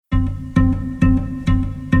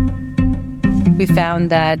We found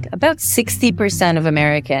that about 60% of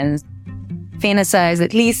Americans fantasize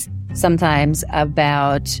at least sometimes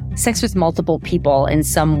about sex with multiple people in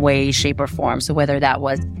some way, shape, or form. So whether that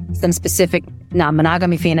was some specific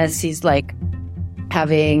non-monogamy fantasies like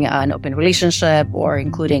having an open relationship or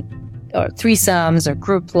including threesomes or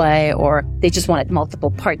group play, or they just wanted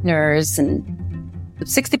multiple partners. And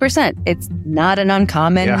 60%, it's not an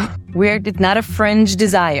uncommon, weird, it's not a fringe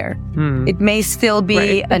desire. It may still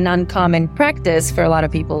be an uncommon practice for a lot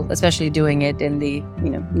of people, especially doing it in the,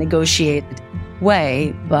 negotiated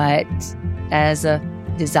way. But as a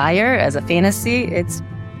desire, as a fantasy, it's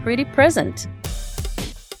pretty present.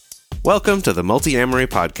 Welcome to the Multi-Amory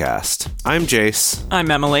Podcast. I'm Jace. I'm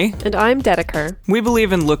Emily. And I'm Dedeker. We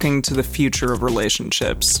believe in looking to the future of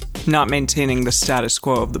relationships, not maintaining the status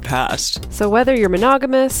quo of the past. So whether you're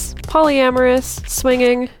monogamous, polyamorous,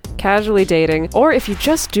 swinging, casually dating, or if you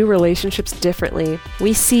just do relationships differently,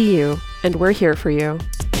 we see you, and we're here for you.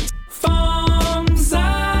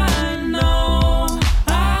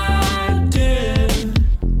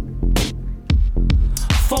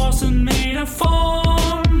 Forcing me to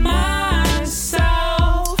form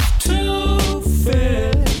myself to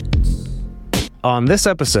fit. On this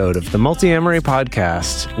episode of the Multi-Amory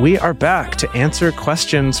Podcast, we are back to answer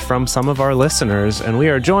questions from some of our listeners, and we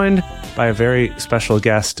are joined by a very special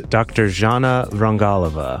guest, Dr. Zhana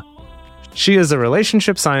Vrangalova. She is a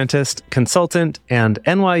relationship scientist, consultant, and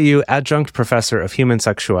NYU adjunct professor of human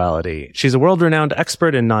sexuality. She's a world-renowned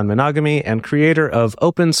expert in non-monogamy and creator of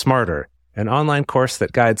Open Smarter, an online course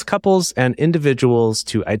that guides couples and individuals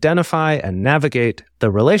to identify and navigate the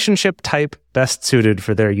relationship type best suited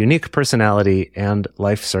for their unique personality and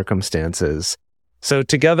life circumstances. So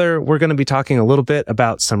together, we're going to be talking a little bit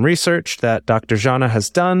about some research that Dr. Zhana has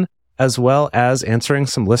done, as well as answering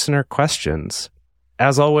some listener questions.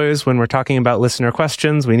 As always, when we're talking about listener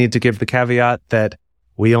questions, we need to give the caveat that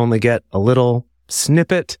we only get a little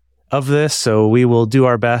snippet of this, so we will do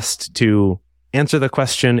our best to answer the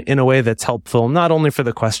question in a way that's helpful, not only for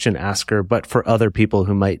the question asker, but for other people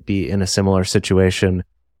who might be in a similar situation.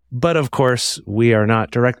 But of course, we are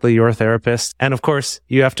not directly your therapist. And of course,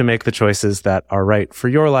 you have to make the choices that are right for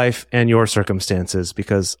your life and your circumstances,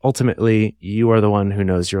 because ultimately you are the one who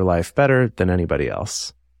knows your life better than anybody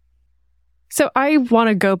else. So I want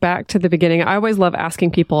to go back to the beginning. I always love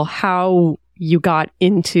asking people how you got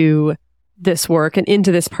into this work and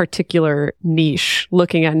into this particular niche,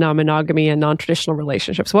 looking at non-monogamy and non-traditional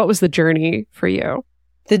relationships. What was the journey for you?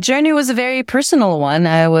 The journey was a very personal one.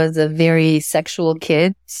 I was a very sexual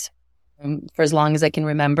kid for as long as I can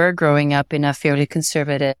remember, growing up in a fairly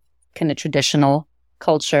conservative, kind of traditional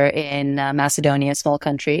culture in Macedonia, a small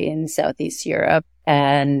country in Southeast Europe.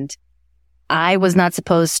 And I was not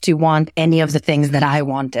supposed to want any of the things that I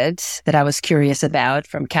wanted, that I was curious about,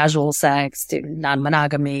 from casual sex to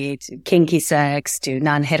non-monogamy to kinky sex to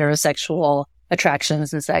non-heterosexual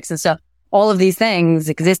attractions and sex. And so all of these things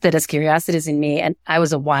existed as curiosities in me, and I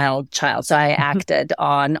was a wild child. So I acted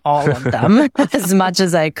on all of them as much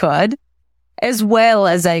as I could, as well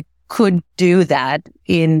as I could do that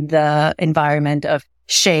in the environment of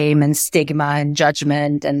shame and stigma and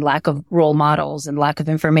judgment and lack of role models and lack of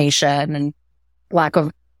information and lack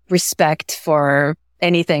of respect for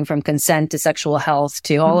anything from consent to sexual health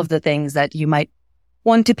to all of the things that you might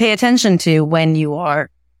want to pay attention to when you are,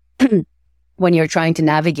 when you're trying to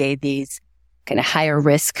navigate these kind of higher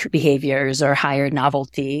risk behaviors or higher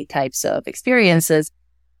novelty types of experiences.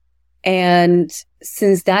 And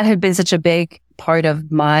since that had been such a big part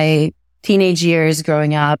of my teenage years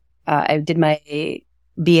growing up, I did my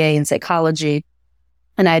BA in psychology,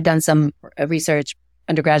 and I had done some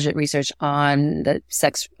undergraduate research on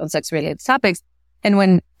sex-related topics. And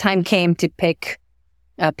when time came to pick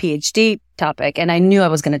a PhD topic, and I knew I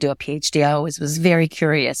was going to do a PhD, I always was very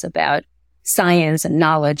curious about science and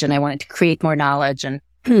knowledge, and I wanted to create more knowledge. And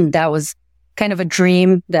that was kind of a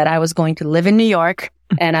dream that I was going to live in New York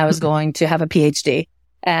and I was going to have a PhD.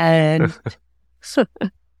 And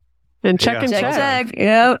And check.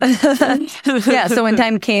 Yeah. Yeah. So when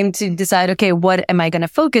time came to decide, okay, what am I going to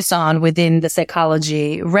focus on within the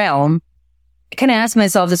psychology realm? I kind of asked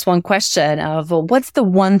myself this one question of, well, what's the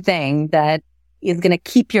one thing that is going to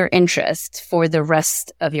keep your interest for the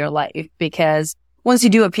rest of your life? Because once you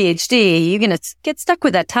do a PhD, you're going to get stuck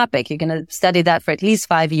with that topic. You're going to study that for at least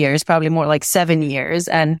 5 years, probably more like 7 years.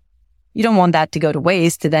 And you don't want that to go to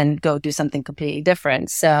waste to then go do something completely different.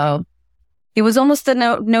 So it was almost a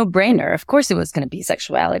no-brainer. Of course it was going to be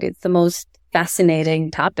sexuality. It's the most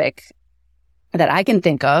fascinating topic that I can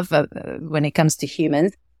think of when it comes to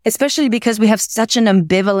humans, especially because we have such an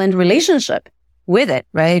ambivalent relationship with it,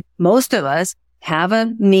 right? Most of us have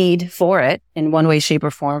a need for it in one way, shape,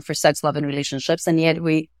 or form for sex, love, and relationships. And yet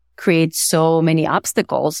we create so many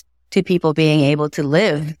obstacles to people being able to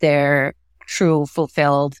live their true,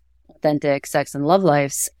 fulfilled, authentic sex and love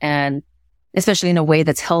lives. And especially in a way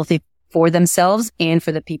that's healthy for themselves and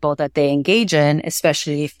for the people that they engage in,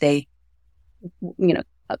 especially if they,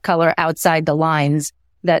 color outside the lines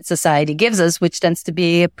that society gives us, which tends to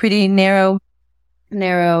be a pretty narrow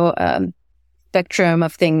spectrum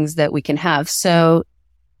of things that we can have. So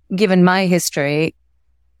given my history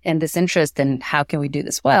and this interest in how can we do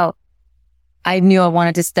this well, I knew I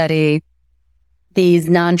wanted to study these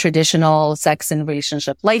non-traditional sex and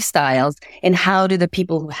relationship lifestyles, and how do the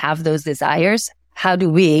people who have those desires, how do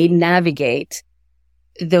we navigate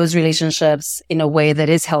those relationships in a way that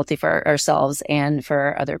is healthy for ourselves and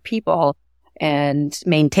for other people, and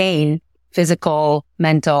maintain physical,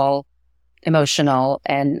 mental, emotional,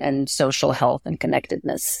 and social health and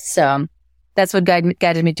connectedness. So that's what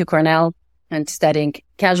guided me to Cornell and studying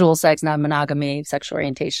casual sex, non-monogamy, sexual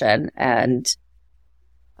orientation, and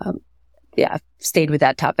I've stayed with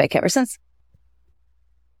that topic ever since.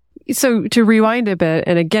 So to rewind a bit,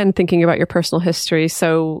 and again, thinking about your personal history,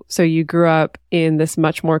 so you grew up in this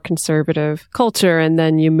much more conservative culture, and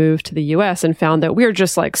then you moved to the US and found that we're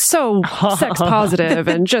just like so sex positive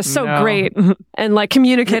and just so great and like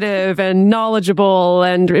communicative and knowledgeable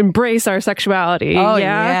and embrace our sexuality. Oh,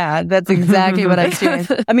 yeah, that's exactly what I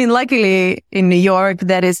experienced. I mean, luckily in New York,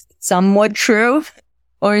 that is somewhat true,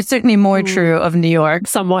 or certainly more true of New York.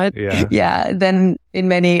 Somewhat. Yeah, than in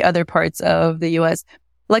many other parts of the US.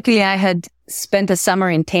 Luckily, I had spent a summer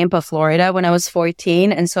in Tampa, Florida when I was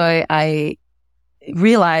 14. And so I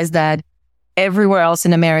realized that everywhere else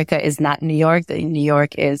in America is not New York. That New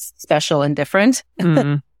York is special and different.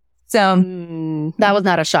 Mm-hmm. So that was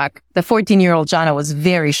not a shock. The 14-year-old Zhana was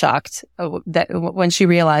very shocked that when she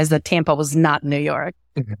realized that Tampa was not New York.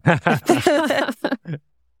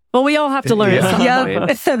 Well, we all have to learn at some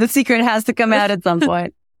point. So the secret has to come out at some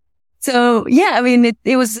point. So yeah, I mean,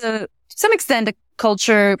 it was to some extent a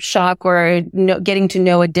culture shock, or getting to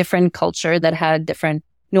know a different culture that had different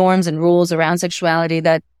norms and rules around sexuality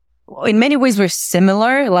that in many ways were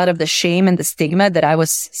similar. A lot of the shame and the stigma that I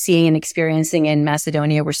was seeing and experiencing in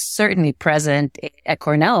Macedonia were certainly present at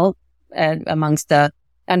Cornell amongst the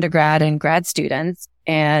undergrad and grad students.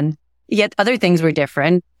 And yet other things were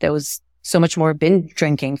different. There was so much more binge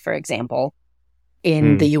drinking, for example,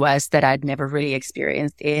 in the US that I'd never really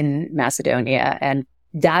experienced in Macedonia. And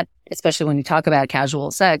that, especially when you talk about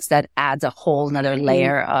casual sex, that adds a whole nother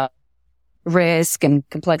layer of risk and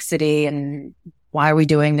complexity. And why are we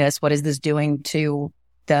doing this? What is this doing to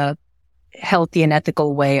the healthy and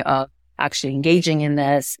ethical way of actually engaging in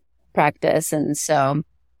this practice? And so,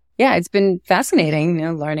 yeah, it's been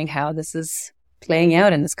fascinating, learning how this is playing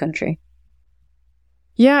out in this country.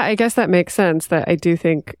 Yeah, I guess that makes sense. That I do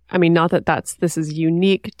think, I mean, not that this is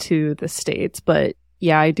unique to the States, but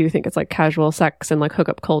yeah, I do think it's like casual sex and like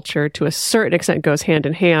hookup culture to a certain extent goes hand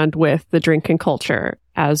in hand with the drinking culture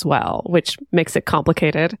as well, which makes it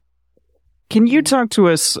complicated. Can you talk to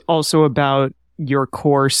us also about your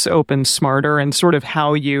course, Open Smarter, and sort of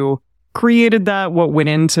how you created that, what went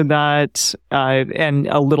into that, and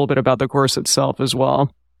a little bit about the course itself as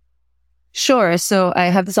well? Sure. So I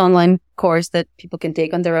have this online course that people can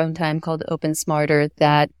take on their own time called Open Smarter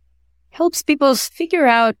that helps people figure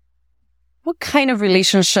out what kind of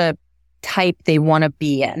relationship type they want to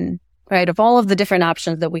be in, right? Of all of the different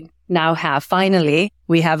options that we now have, finally,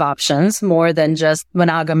 we have options more than just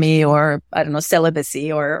monogamy or,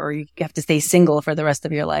 celibacy, or you have to stay single for the rest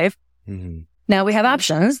of your life. Mm-hmm. Now we have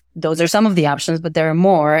options. Those are some of the options, but there are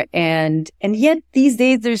more. And yet these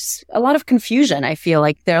days there's a lot of confusion. I feel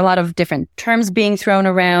like there are a lot of different terms being thrown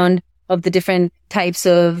around of the different types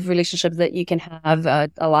of relationships that you can have. A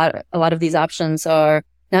lot of these options are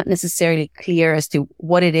not necessarily clear as to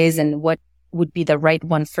what it is and what would be the right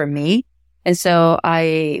one for me. And so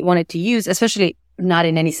I wanted to use, especially not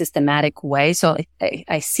in any systematic way. So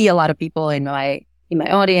I see a lot of people in my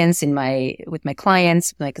audience, with my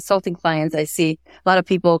clients, my consulting clients, I see a lot of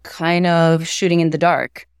people kind of shooting in the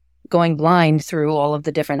dark, going blind through all of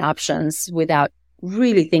the different options without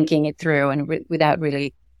really thinking it through and without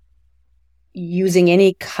really using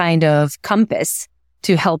any kind of compass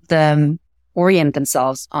to help them orient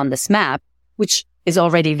themselves on this map, which is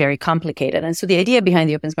already very complicated. And so the idea behind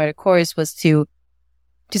the Open Smarter course was to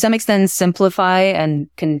some extent simplify and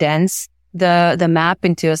condense the map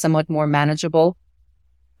into a somewhat more manageable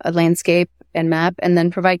landscape and map, and then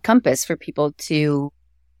provide compass for people to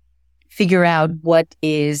figure out what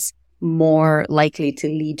is more likely to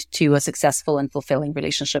lead to a successful and fulfilling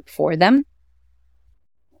relationship for them.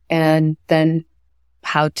 And then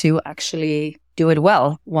how to actually do it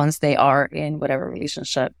well once they are in whatever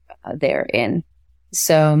relationship they're in.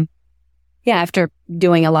 So yeah, after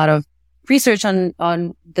doing a lot of research on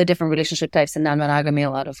the different relationship types in non-monogamy, a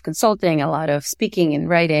lot of consulting, a lot of speaking and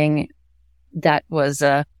writing, that was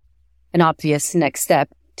an obvious next step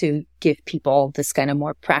to give people this kind of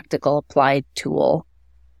more practical applied tool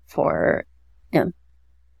for,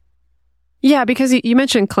 Yeah, because you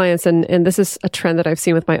mentioned clients, and this is a trend that I've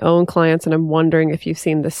seen with my own clients, and I'm wondering if you've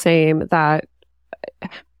seen the same, that,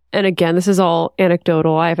 and again, this is all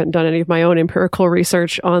anecdotal. I haven't done any of my own empirical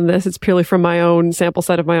research on this. It's purely from my own sample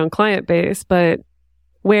set of my own client base, but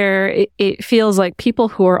where it feels like people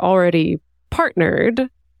who are already partnered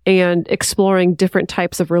and exploring different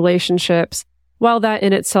types of relationships, while that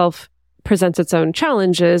in itself presents its own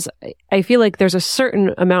challenges, I feel like there's a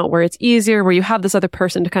certain amount where it's easier, where you have this other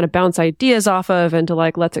person to kind of bounce ideas off of and to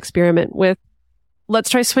like, let's experiment with,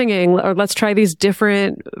 let's try swinging, or let's try these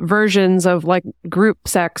different versions of like group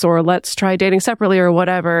sex, or let's try dating separately or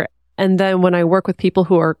whatever. And then when I work with people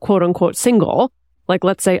who are quote unquote single, like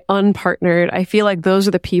let's say unpartnered, I feel like those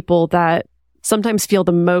are the people that sometimes feel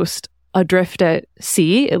the most adrift at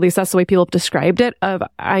sea. At least that's the way people have described it. Of,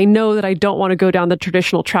 I know that I don't want to go down the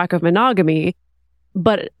traditional track of monogamy,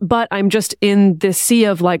 but I'm just in this sea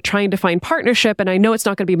of like trying to find partnership, and I know it's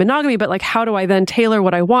not going to be monogamy, but like, how do I then tailor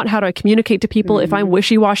what I want? How do I communicate to people? If I'm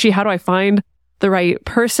wishy-washy, how do I find the right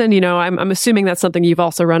person? I'm assuming that's something you've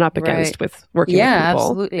also run up against with working with people. Yeah,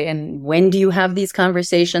 absolutely. And when do you have these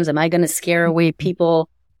conversations? Am I going to scare away people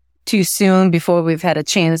too soon before we've had a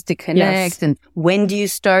chance to connect? Yes. And when do you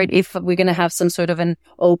start? If we're going to have some sort of an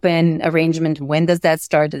open arrangement, when does that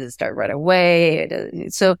start? Does it start right away?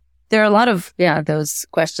 So there are a lot of, those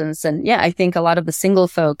questions. And I think a lot of the single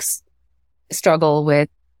folks struggle with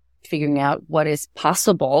figuring out what is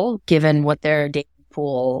possible given what their dating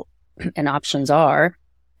pool and options are,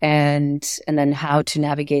 and then how to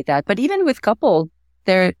navigate that. But even with couple,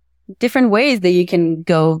 there are different ways that you can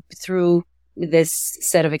go through this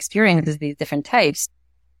set of experiences, these different types.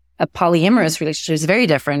 A polyamorous relationship is very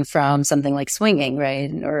different from something like swinging,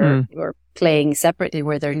 right? Or playing separately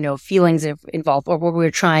where there are no feelings involved, or where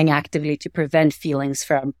we're trying actively to prevent feelings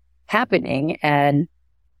from happening. And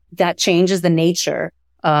that changes the nature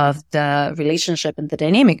of the relationship and the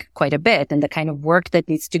dynamic quite a bit. And the kind of work that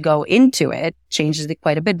needs to go into it changes it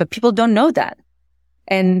quite a bit. But people don't know that.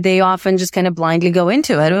 And they often just kind of blindly go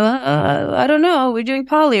into it. I don't know. We're doing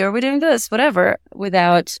poly, or we're doing this, whatever,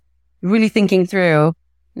 without really thinking through,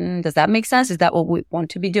 does that make sense? Is that what we want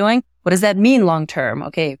to be doing? What does that mean long term?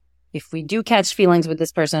 Okay, if we do catch feelings with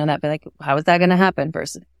this person, and that be like, how is that going to happen?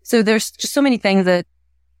 So there's just so many things that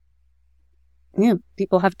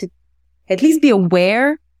people have to at least be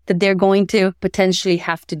aware that they're going to potentially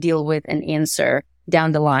have to deal with and answer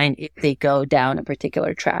down the line if they go down a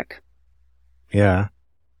particular track. Yeah.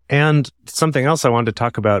 And something else I wanted to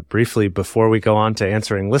talk about briefly before we go on to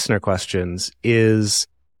answering listener questions is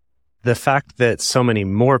the fact that so many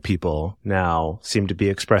more people now seem to be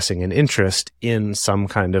expressing an interest in some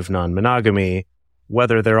kind of non-monogamy,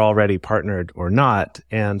 whether they're already partnered or not.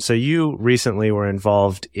 And so you recently were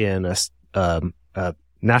involved in a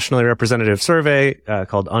nationally representative survey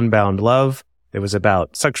called Unbound Love. It was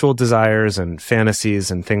about sexual desires and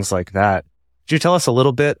fantasies and things like that. Could you tell us a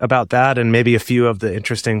little bit about that and maybe a few of the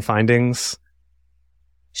interesting findings?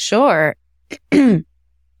 Sure.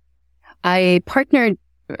 I partnered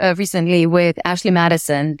recently with Ashley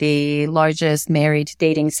Madison, the largest married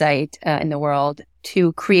dating site in the world,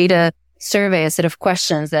 to create a survey, a set of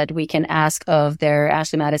questions that we can ask of their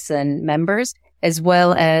Ashley Madison members, as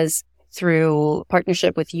well as through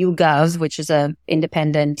partnership with YouGov, which is an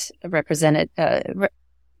independent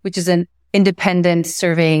independent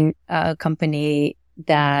surveying company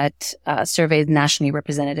that surveys nationally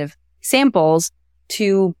representative samples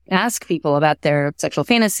to ask people about their sexual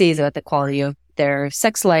fantasies, about the quality of their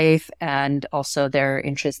sex life, and also their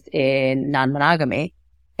interest in non-monogamy.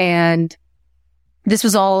 And this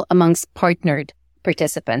was all amongst partnered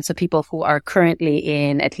participants, so people who are currently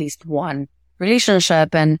in at least one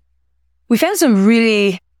relationship. And we found some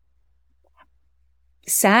really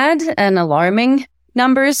sad and alarming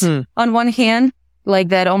numbers. On one hand, like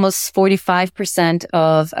that almost 45%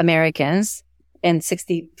 of Americans and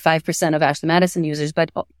 65% of Ashley Madison users, but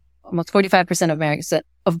almost 45% of Americans,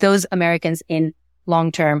 of those Americans in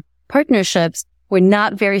long-term partnerships, were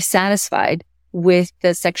not very satisfied with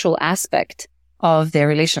the sexual aspect of their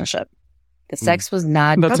relationship. The sex was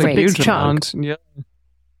not That's great. a huge chunk. Yeah.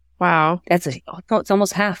 Wow. It's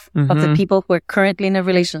almost half of the people who are currently in a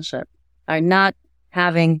relationship are not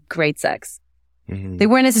having great sex. They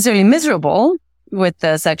weren't necessarily miserable with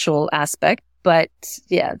the sexual aspect, But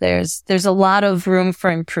yeah, there's a lot of room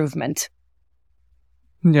for improvement.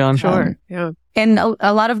 Yeah, Sure. Yeah. And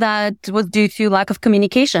a lot of that was due to lack of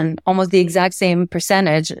communication. Almost the exact same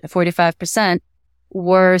percentage, 45%,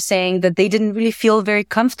 were saying that they didn't really feel very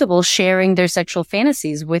comfortable sharing their sexual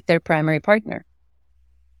fantasies with their primary partner.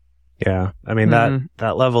 Yeah. I mean,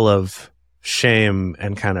 that level of shame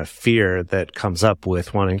and kind of fear that comes up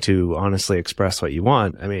with wanting to honestly express what you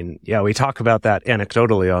want. I mean, yeah, we talk about that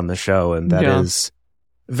anecdotally on the show, and that is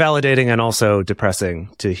validating and also depressing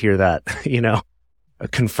to hear that,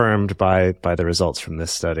 confirmed by the results from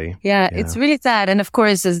this study. Yeah, it's really sad. And of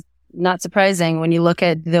course, it's not surprising when you look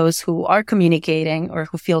at those who are communicating or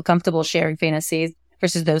who feel comfortable sharing fantasies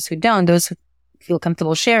versus those who don't. Those who feel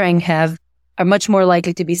comfortable sharing are much more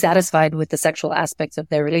likely to be satisfied with the sexual aspects of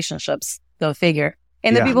their relationships. Go figure.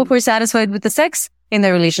 And the people who are satisfied with the sex in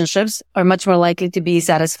their relationships are much more likely to be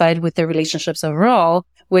satisfied with their relationships overall,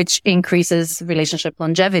 which increases relationship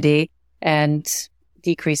longevity and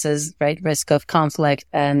decreases, risk of conflict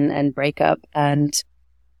and breakup. And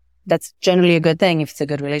that's generally a good thing if it's a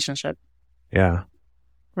good relationship. Yeah.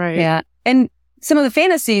 Right. Yeah. And some of the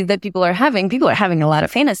fantasies that people are having a lot of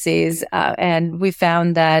fantasies. And we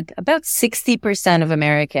found that about 60% of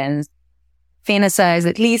Americans fantasize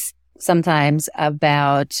at least sometimes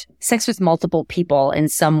about sex with multiple people in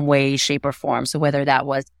some way, shape, or form. So whether that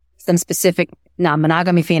was some specific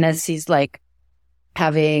non-monogamy fantasies like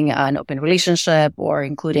having an open relationship or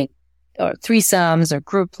including threesomes or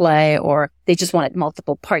group play, or they just wanted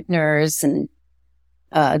multiple partners and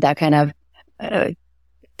that kind of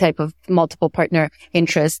type of multiple partner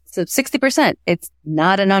interest. So 60%, it's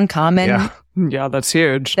not an uncommon that's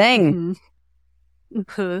huge thing.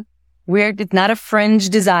 Mm-hmm. It's not a fringe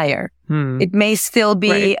desire. It may still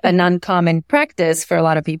be an uncommon practice for a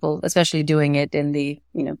lot of people, especially doing it in the,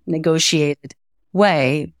 negotiated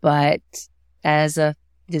way. But as a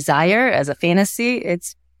desire, as a fantasy,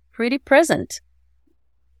 it's pretty present.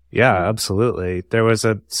 Yeah, absolutely. There was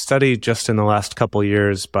a study just in the last couple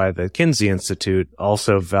years by the Kinsey Institute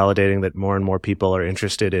also validating that more and more people are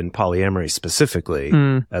interested in polyamory specifically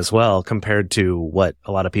as well, compared to what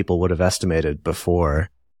a lot of people would have estimated before.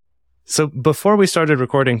 So before we started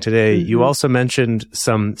recording today, you also mentioned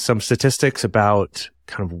some statistics about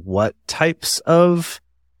kind of what types of,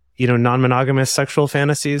 non-monogamous sexual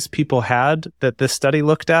fantasies people had that this study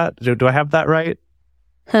looked at. Do I have that right?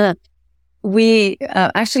 We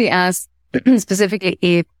actually asked specifically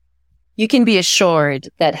if you can be assured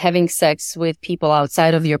that having sex with people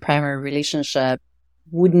outside of your primary relationship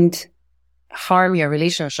wouldn't harm your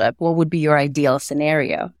relationship. What would be your ideal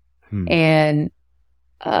scenario? And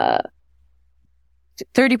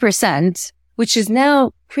 30%, which is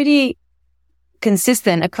now pretty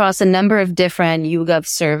consistent across a number of different YouGov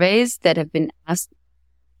surveys that have been asked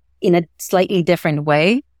in a slightly different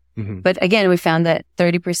way. But again, we found that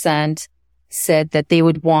 30% said that they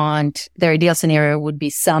would want, their ideal scenario would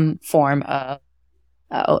be some form of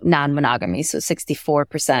non-monogamy. So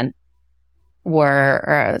 64%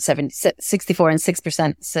 were, 64 and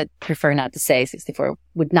 6% said prefer not to say. 64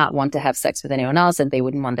 would not want to have sex with anyone else, and they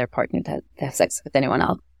wouldn't want their partner to have sex with anyone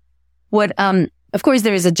else. Of course,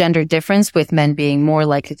 there is a gender difference, with men being more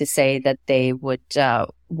likely to say that they would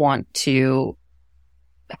want to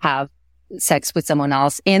have sex with someone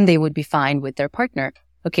else, and they would be fine with their partner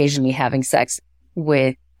occasionally having sex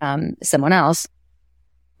with someone else.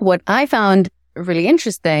 What I found really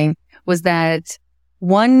interesting was that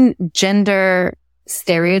one gender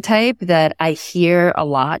stereotype that I hear a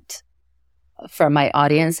lot from my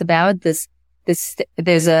audience about there's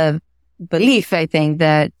a belief, I think,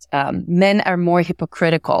 that men are more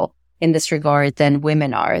hypocritical in this regard than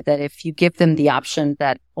women are, that if you give them the option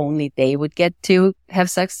that only they would get to have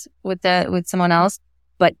sex with someone else,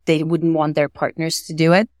 but they wouldn't want their partners to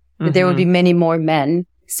do it, that there would be many more men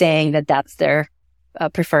saying that that's their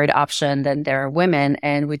preferred option than there are women.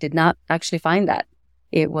 And we did not actually find that.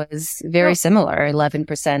 It was very similar.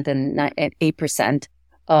 11% and 8%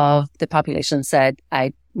 of the population said,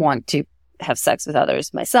 I want to have sex with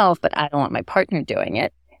others myself, but I don't want my partner doing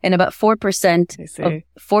it. And about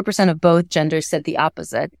 4% of both genders said the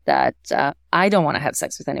opposite, that I don't want to have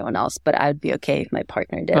sex with anyone else, but I'd be okay if my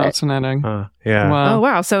partner did it. Fascinating. Yeah. Wow. Oh,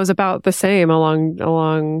 wow. So it was about the same along.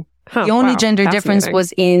 The only gender difference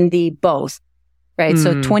was in the both, right?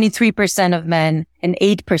 So 23% of men and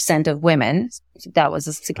 8% of women. So that was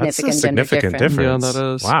a significant, gender difference. Yeah,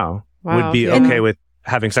 that is. Wow. Would be okay with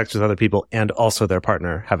having sex with other people and also their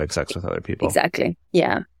partner having sex with other people. Exactly.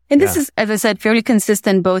 Yeah. And this is, as I said, fairly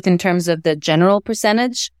consistent both in terms of the general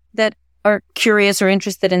percentage that are curious or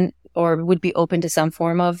interested in or would be open to some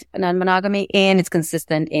form of non-monogamy, and it's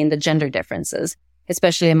consistent in the gender differences,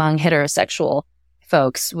 especially among heterosexual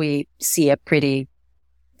folks. We see a pretty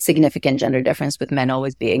significant gender difference with men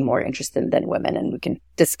always being more interested than women, and we can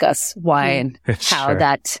discuss why and how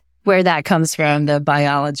Sure. where that comes from, the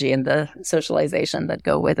biology and the socialization that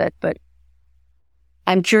go with it. But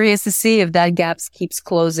I'm curious to see if that gap keeps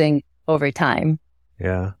closing over time.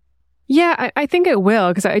 Yeah. Yeah, I think it will,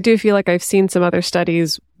 because I do feel like I've seen some other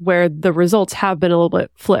studies where the results have been a little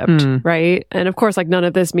bit flipped, right? And of course, like none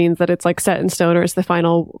of this means that it's like set in stone or it's the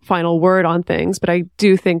final word on things. But I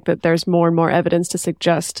do think that there's more and more evidence to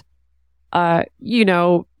suggest,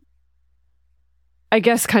 I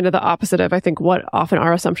guess kind of the opposite of, I think, what often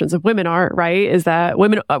our assumptions of women are, right? Is that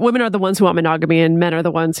women are the ones who want monogamy and men are the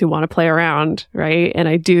ones who want to play around, right? And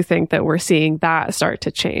I do think that we're seeing that start to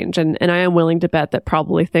change. And I am willing to bet that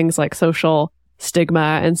probably things like social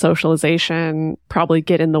stigma and socialization probably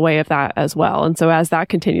get in the way of that as well. And so as that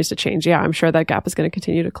continues to change, yeah, I'm sure that gap is going to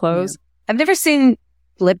continue to close. Yeah. I've never seen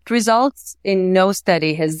flipped results. In no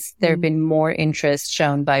study has there been more interest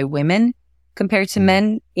shown by women compared to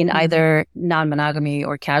men in either non-monogamy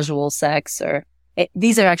or casual sex,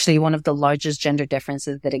 these are actually one of the largest gender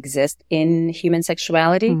differences that exist in human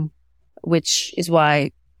sexuality, which is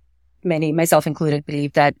why many, myself included,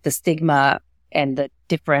 believe that the stigma and the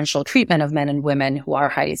differential treatment of men and women who are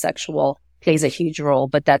highly sexual plays a huge role,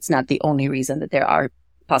 but that's not the only reason, that there are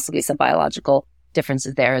possibly some biological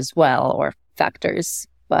differences there as well, or factors.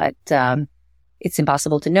 But it's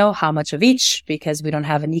impossible to know how much of each, because we don't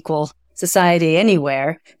have an equal society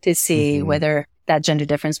anywhere to see whether that gender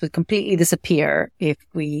difference would completely disappear if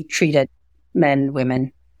we treated men,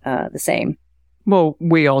 women the same. Well,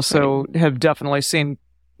 we also have definitely seen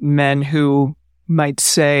men who might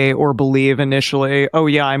say or believe initially, oh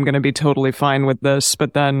yeah, I'm going to be totally fine with this.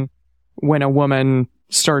 But then when a woman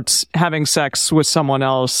starts having sex with someone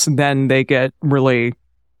else, then they get really,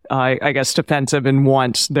 I guess, defensive and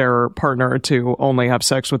want their partner to only have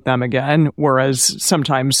sex with them again. Whereas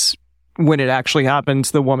sometimes when it actually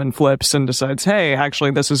happens, the woman flips and decides, hey,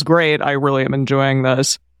 actually, this is great. I really am enjoying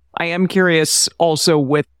this. I am curious also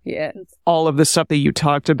with all of the stuff that you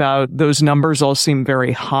talked about, those numbers all seem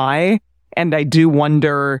very high. And I do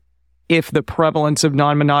wonder if the prevalence of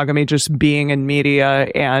non-monogamy just being in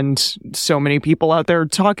media and so many people out there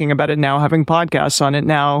talking about it now, having podcasts on it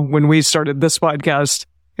now. When we started this podcast,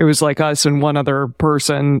 it was like us and one other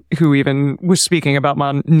person who even was speaking about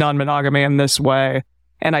non-monogamy in this way.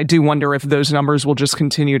 And I do wonder if those numbers will just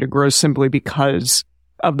continue to grow simply because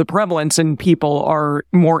of the prevalence and people are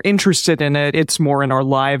more interested in it. It's more in our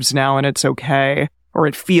lives now and it's okay. Or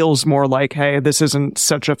it feels more like, hey, this isn't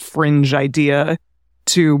such a fringe idea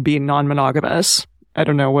to be non-monogamous. I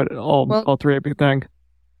don't know what all three of you think.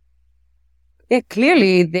 Yeah,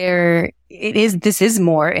 clearly this is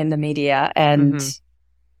more in the media, and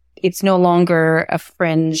it's no longer a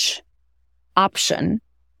fringe option,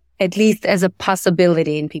 at least as a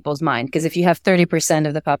possibility in people's mind. Because if you have 30%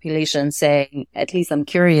 of the population saying, at least I'm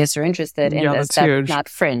curious or interested in this, that's not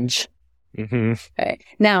fringe. Right.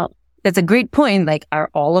 Now, that's a great point. Like, are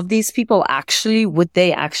all of these people would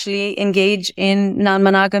they actually engage in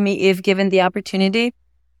non-monogamy if given the opportunity?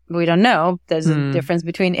 We don't know. There's a difference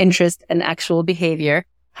between interest and actual behavior.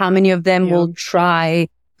 How many of them will try,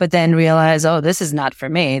 but then realize, oh, this is not for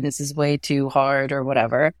me. This is way too hard or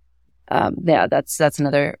whatever. That's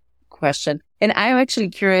another question. And I'm actually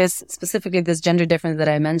curious, specifically this gender difference that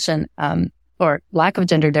I mentioned, or lack of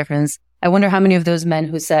gender difference. I wonder how many of those men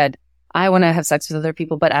who said, I want to have sex with other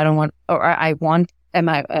people, but I don't want, or I want, and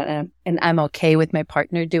I'm okay with my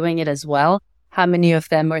partner doing it as well. How many of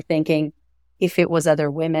them are thinking, if it was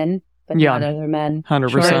other women, but not other men?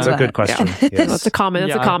 100%. That's a good question. Yeah. Yes. That's a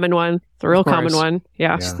common one. It's a real common one.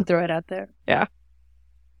 Yeah. Just to throw it out there. Yeah.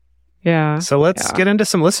 Yeah. So let's get into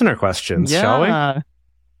some listener questions, shall we?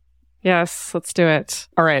 Yes, let's do it.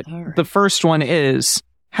 All right. The first one is,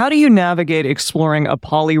 how do you navigate exploring a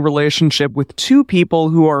poly relationship with two people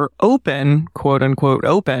who are open, quote unquote,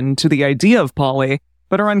 open to the idea of poly,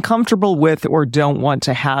 but are uncomfortable with or don't want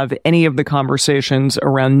to have any of the conversations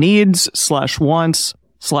around needs / wants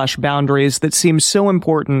 / boundaries that seem so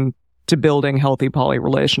important to building healthy poly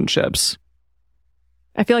relationships?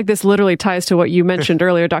 I feel like this literally ties to what you mentioned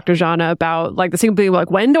earlier, Dr. Zhana, about like the single being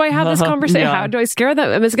like, when do I have this conversation? How do I scare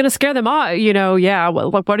them? Is it going to scare them off?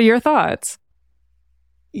 What are your thoughts?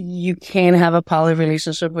 You can't have a poly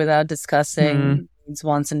relationship without discussing needs,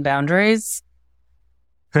 wants, and boundaries.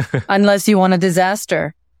 Unless you want a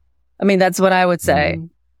disaster. I mean, that's what I would say.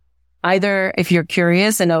 Either if you're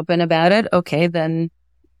curious and open about it, okay, then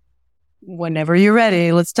whenever you're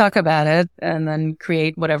ready, let's talk about it, and then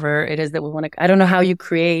create whatever it is that we want to. I don't know how you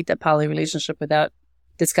create a poly relationship without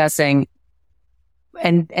discussing,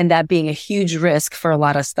 and that being a huge risk for a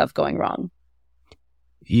lot of stuff going wrong.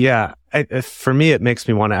 Yeah. For me, it makes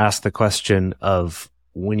me want to ask the question of,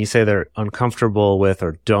 when you say they're uncomfortable with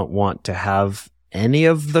or don't want to have any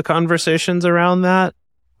of the conversations around that,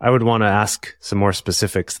 I would want to ask some more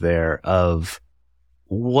specifics there of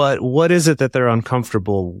what is it that they're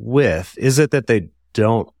uncomfortable with? Is it that they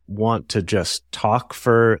don't want to just talk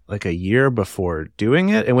for like a year before doing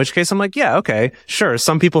it? In which case I'm like, yeah, okay, sure.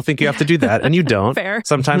 Some people think you have to do that and you don't. Fair.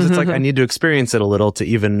 Sometimes it's like, I need to experience it a little to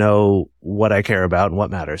even know what I care about and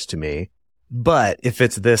what matters to me. But if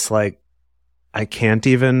it's this, like, I can't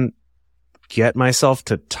even get myself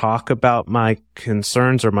to talk about my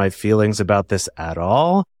concerns or my feelings about this at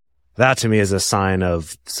all, that to me is a sign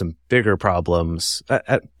of some bigger problems.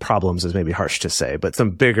 Problems is maybe harsh to say, but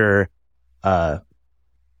some bigger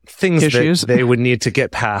things issues that they would need to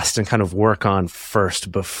get past and kind of work on first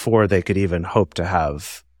before they could even hope to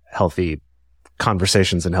have healthy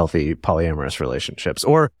conversations and healthy polyamorous relationships,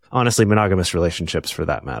 or honestly monogamous relationships for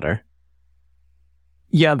that matter.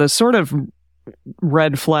 Yeah, the sort of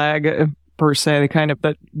red flag per se, kind of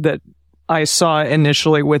that I saw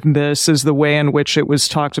initially with this is the way in which it was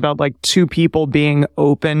talked about, like two people being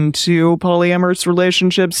open to polyamorous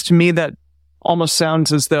relationships. To me, that almost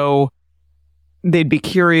sounds as though they'd be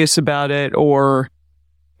curious about it, or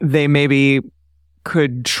they maybe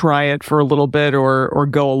could try it for a little bit or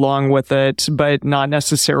go along with it, but not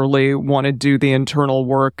necessarily want to do the internal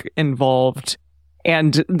work involved.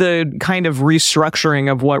 And the kind of restructuring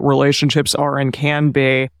of what relationships are and can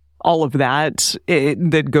be, all of that,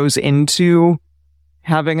 that goes into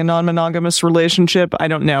having a non-monogamous relationship. I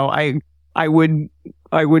don't know. I would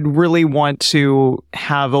really want to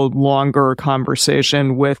have a longer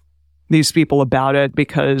conversation with these people about it,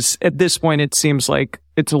 because at this point it seems like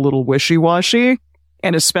it's a little wishy-washy.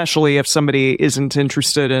 And especially if somebody isn't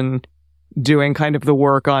interested in doing kind of the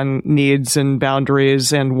work on needs and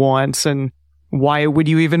boundaries and wants, and why would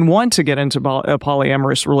you even want to get into a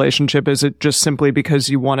polyamorous relationship? Is it just simply because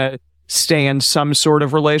you want to stay in some sort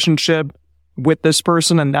of relationship with this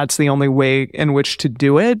person and that's the only way in which to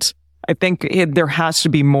do it? I think there has to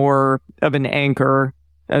be more of an anchor,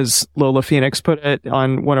 as Lola Phoenix put it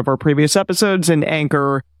on one of our previous episodes, an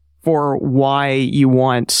anchor for why you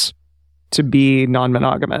want to be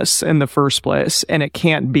non-monogamous in the first place. And it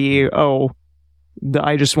can't be,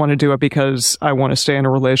 I just want to do it because I want to stay in a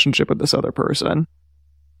relationship with this other person.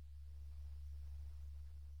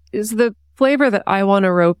 Is the flavor that I want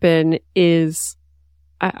to rope in is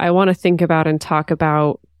I want to think about and talk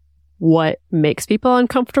about what makes people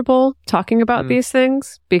uncomfortable talking about these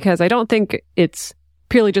things, because I don't think it's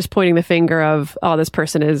purely just pointing the finger of, oh, this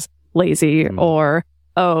person is lazy or,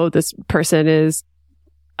 oh, this person is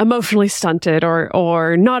emotionally stunted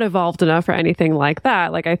or not evolved enough or anything like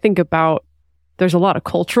that. Like, I think about, there's a lot of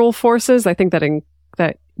cultural forces, I think,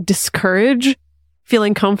 that discourage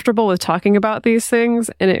feeling comfortable with talking about these things.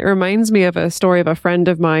 And it reminds me of a story of a friend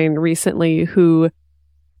of mine recently who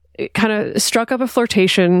kind of struck up a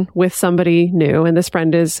flirtation with somebody new. And this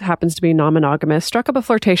friend happens to be non-monogamous, struck up a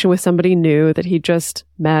flirtation with somebody new that he just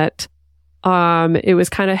met. It was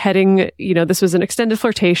kind of heading, this was an extended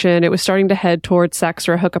flirtation. It was starting to head towards sex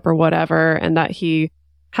or a hookup or whatever. And that he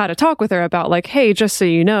had a talk with her about, like, hey, just so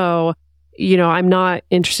you know, I'm not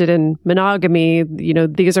interested in monogamy.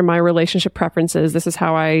 These are my relationship preferences. This is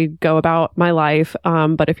how I go about my life.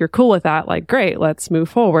 But if you're cool with that, like, great, let's move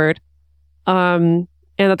forward.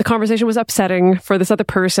 And that the conversation was upsetting for this other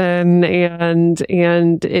person, and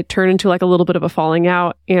it turned into like a little bit of a falling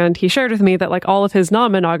out. And he shared with me that, like, all of his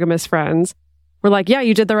non-monogamous friends were like, yeah,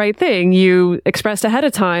 you did the right thing. You expressed ahead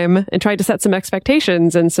of time and tried to set some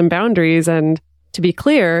expectations and some boundaries and to be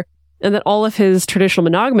clear. And that all of his traditional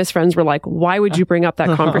monogamous friends were like, why would you bring up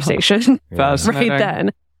that conversation right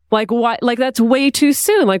then? Like, why? Like, that's way too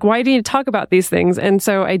soon. Like, why do you talk about these things? And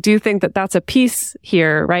so I do think that that's a piece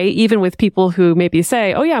here, right? Even with people who maybe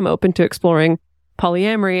say, oh yeah, I'm open to exploring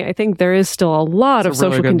polyamory. I think there is still a lot of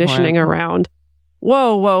social conditioning around.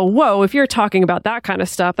 Whoa. If you're talking about that kind of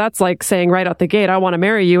stuff, that's like saying right out the gate, I want to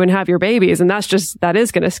marry you and have your babies. And that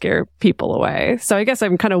is going to scare people away. So I guess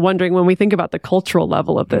I'm kind of wondering, when we think about the cultural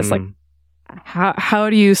level of this, like, how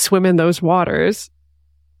do you swim in those waters?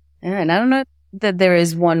 And I don't know that there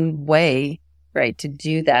is one way, right, to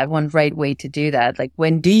do that, one right way to do that. Like,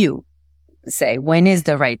 when do you say, when is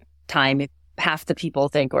the right time? If half the people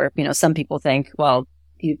think, or, some people think, well,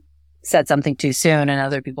 you said something too soon, and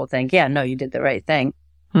other people think, yeah, no, you did the right thing.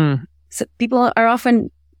 So people are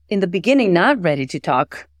often in the beginning not ready to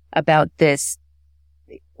talk about this,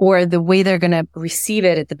 or the way they're going to receive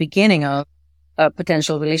it at the beginning of a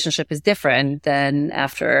potential relationship is different than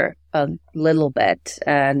after a little bit.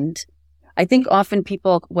 And I think often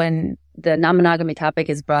people, when the non-monogamy topic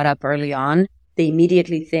is brought up early on, they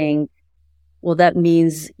immediately think, well, that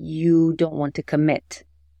means you don't want to commit,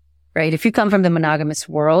 right? If you come from the monogamous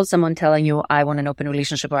world, someone telling you, I want an open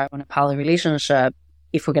relationship or I want a poly relationship,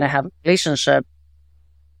 if we're going to have a relationship,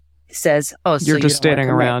 says, oh, so you're just standing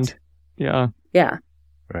around. Yeah. Yeah.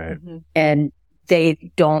 Right. And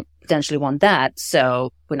they don't potentially want that,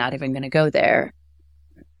 so we're not even going to go there.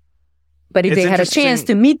 But if they had a chance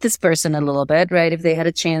to meet this person a little bit, right? If they had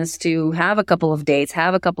a chance to have a couple of dates,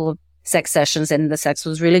 have a couple of sex sessions, and the sex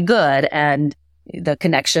was really good, and the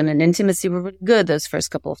connection and intimacy were really good those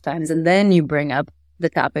first couple of times, and then you bring up the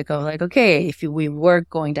topic of like, okay, if we were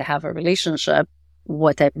going to have a relationship,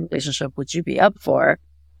 what type of relationship would you be up for?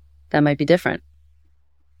 That might be different.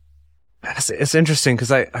 It's interesting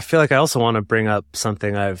because I feel like I also want to bring up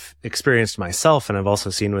something I've experienced myself and I've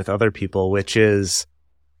also seen with other people, which is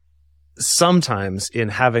sometimes in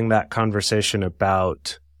having that conversation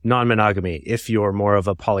about non-monogamy, if you're more of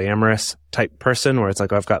a polyamorous type person where it's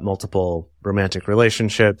like, oh, I've got multiple romantic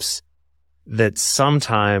relationships, that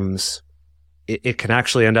sometimes it can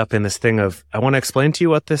actually end up in this thing of, I want to explain to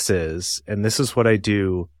you what this is, and this is what I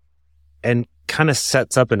do, and kind of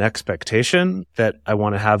sets up an expectation that I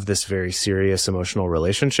want to have this very serious emotional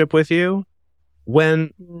relationship with you,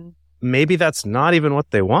 when maybe that's not even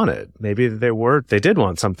what they wanted. Maybe they did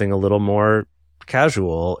want something a little more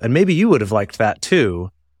casual, and maybe you would have liked that too.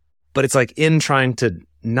 But it's like, in trying to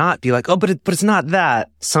not be like, oh, but it's not that.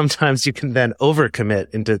 Sometimes you can then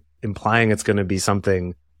overcommit into implying it's going to be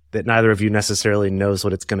something that neither of you necessarily knows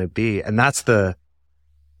what it's going to be. And that's the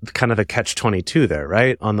kind of the catch-22 there,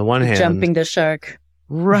 right? On the one hand, jumping the shark.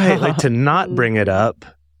 Right. Like, to not bring it up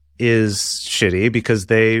is shitty because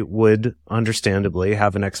they would understandably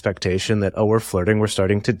have an expectation that, oh, we're flirting, we're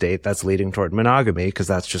starting to date, that's leading toward monogamy, because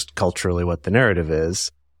that's just culturally what the narrative is.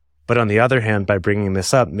 But on the other hand, by bringing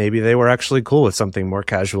this up, maybe they were actually cool with something more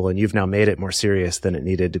casual and you've now made it more serious than it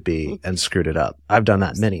needed to be and screwed it up. I've done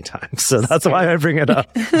that many times. So that's why I bring it up.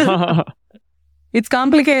 It's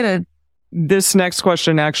complicated. This next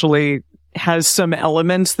question actually has some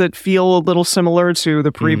elements that feel a little similar to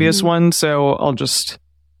the previous one. So I'll just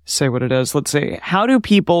say what it is. Let's see. How do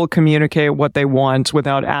people communicate what they want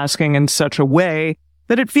without asking in such a way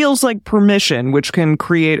that it feels like permission, which can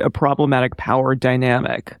create a problematic power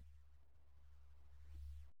dynamic?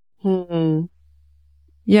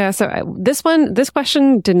 Yeah, so this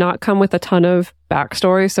question did not come with a ton of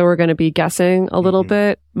backstory, so we're going to be guessing a little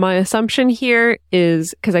bit. My assumption here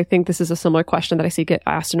is, because I think this is a similar question that I see get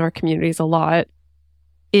asked in our communities a lot,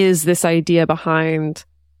 is this idea behind,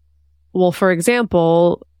 well, for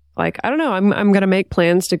example, like, I don't know, I'm going to make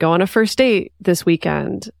plans to go on a first date this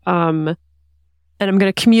weekend. And I'm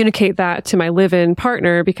going to communicate that to my live-in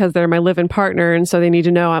partner because they're my live-in partner. And so they need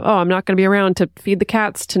to know, oh, I'm not going to be around to feed the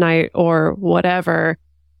cats tonight or whatever.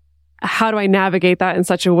 How do I navigate that in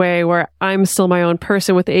such a way where I'm still my own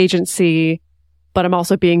person with agency, but I'm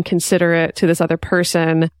also being considerate to this other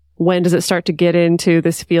person? When does it start to get into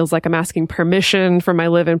this feels like I'm asking permission from my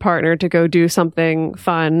live-in partner to go do something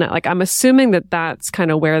fun? Like, I'm assuming that that's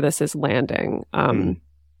kind of where this is landing.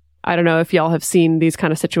 I don't know if y'all have seen these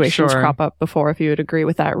kind of situations crop up before, if you would agree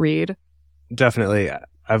with that read. Definitely.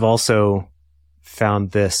 I've also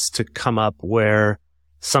found this to come up where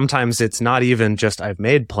sometimes it's not even just I've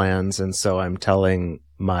made plans and so I'm telling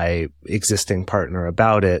my existing partner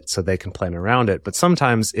about it so they can plan around it. But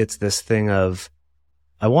sometimes it's this thing of,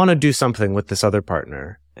 I want to do something with this other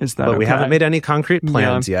partner. But we haven't made any concrete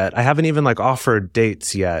plans yet. I haven't even offered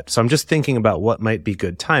dates yet. So I'm just thinking about what might be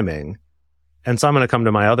good timing. And so I'm going to come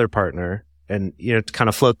to my other partner and, to kind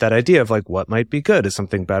of float that idea of what might be good? Is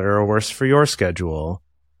something better or worse for your schedule?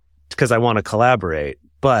 Because I want to collaborate.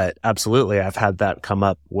 But absolutely, I've had that come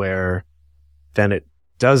up where then it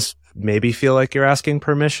does maybe feel like you're asking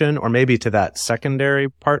permission, or maybe to that secondary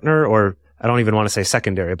partner, or I don't even want to say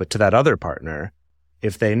secondary, but to that other partner.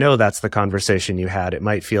 If they know that's the conversation you had, it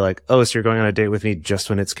might feel like, oh, so you're going on a date with me just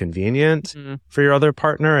when it's convenient for your other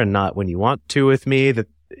partner and not when you want to with me. That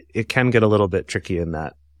it can get a little bit tricky in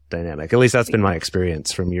that dynamic. At least that's been my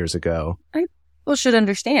experience from years ago. People should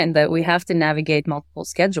understand that we have to navigate multiple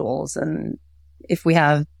schedules. And if we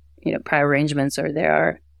have, prior arrangements or there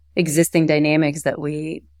are existing dynamics that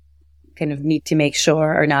we kind of need to make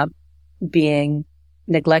sure are not being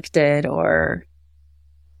neglected or,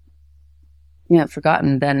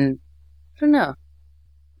 forgotten, then I don't know.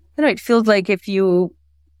 It feels like if you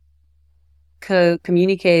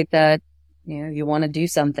communicate that you want to do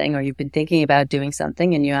something, or you've been thinking about doing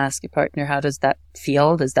something, and you ask your partner, how does that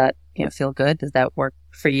feel? Does that, feel good? Does that work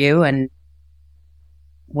for you? And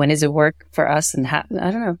when does it work for us? And how,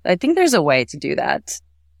 I don't know. I think there's a way to do that.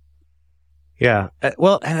 Yeah.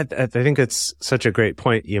 Well, and I think it's such a great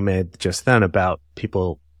point you made just then about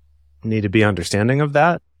people need to be understanding of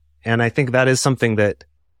that. And I think that is something that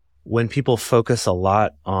when people focus a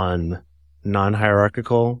lot on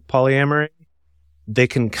non-hierarchical polyamory, they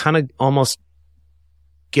can kind of almost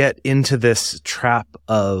get into this trap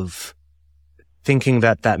of thinking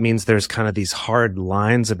that that means there's kind of these hard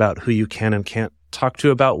lines about who you can and can't talk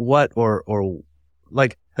to about what, or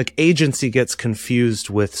like agency gets confused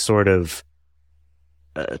with sort of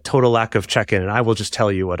a total lack of check-in, and I will just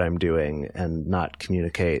tell you what I'm doing and not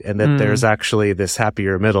communicate, and that there's actually this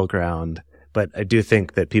happier middle ground. But I do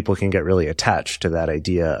think that people can get really attached to that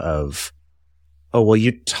idea of, oh, well,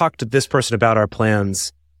 you talked to this person about our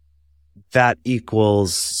plans, that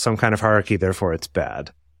equals some kind of hierarchy, therefore it's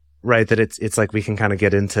bad, right? That it's like we can kind of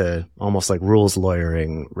get into almost like rules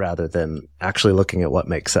lawyering rather than actually looking at what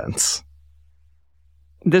makes sense.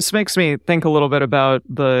 This makes me think a little bit about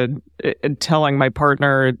telling my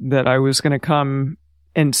partner that I was going to come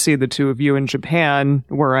and see the two of you in Japan,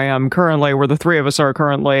 where I am currently, where the three of us are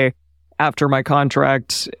currently after my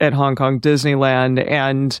contract at Hong Kong Disneyland.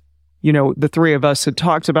 And, the three of us had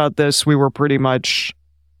talked about this. We were pretty much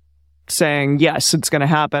saying, yes, it's going to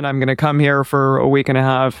happen. I'm going to come here for a week and a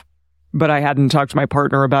half. But I hadn't talked to my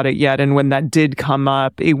partner about it yet. And when that did come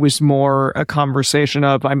up, it was more a conversation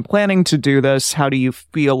of, I'm planning to do this. How do you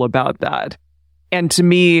feel about that? And to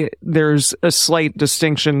me, there's a slight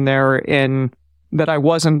distinction there in that I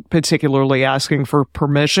wasn't particularly asking for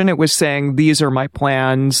permission. It was saying, these are my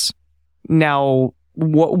plans. Now,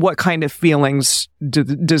 what kind of feelings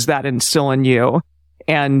does that instill in you?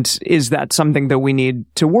 And is that something that we need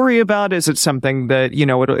to worry about? Is it something that,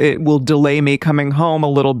 it will delay me coming home a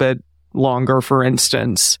little bit longer, for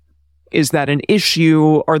instance? Is that an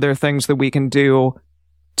issue? Are there things that we can do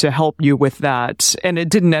to help you with that? And it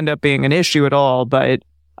didn't end up being an issue at all, but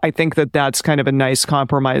I think that that's kind of a nice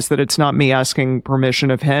compromise, that it's not me asking permission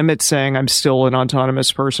of him. It's saying, I'm still an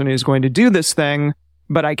autonomous person who's going to do this thing,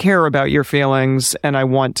 but I care about your feelings and I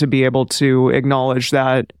want to be able to acknowledge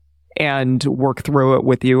that and work through it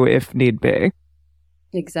with you if need be.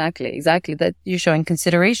 Exactly. That you're showing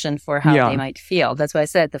consideration for how they might feel. That's why I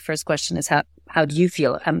said the first question is how do you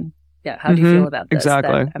feel? How do you feel about this?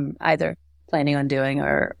 Exactly. That I'm either planning on doing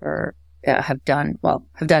or have done. Well,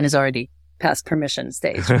 have done is already past permission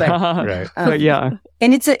stage, but Right. But yeah,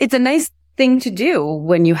 and it's a nice thing to do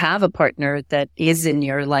when you have a partner that is in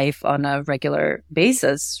your life on a regular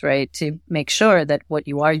basis, right? To make sure that what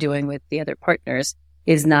you are doing with the other partners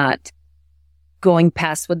is not going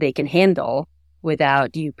past what they can handle,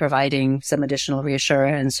 without you providing some additional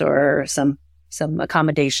reassurance or some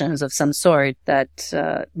accommodations of some sort that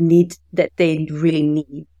they really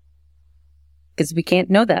need. Because we can't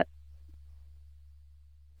know that.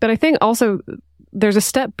 But I think also there's a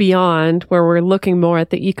step beyond where we're looking more at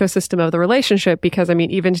the ecosystem of the relationship, because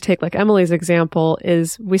even to take like Emily's example,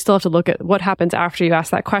 is we still have to look at what happens after you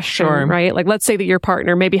ask that question, right? Like, let's say that your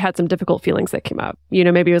partner maybe had some difficult feelings that came up.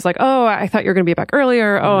 Maybe it was like, oh, I thought you were going to be back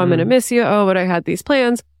earlier. Oh, I'm going to miss you. Oh, but I had these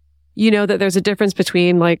plans. That there's a difference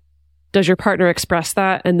between like, does your partner express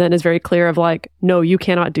that and then is very clear of like, no, you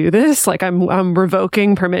cannot do this. Like I'm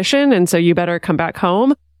revoking permission. And so you better come back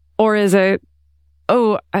home. Or is it,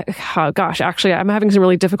 oh, gosh, actually, I'm having some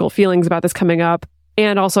really difficult feelings about this coming up.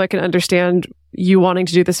 And also I can understand you wanting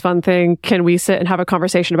to do this fun thing. Can we sit and have a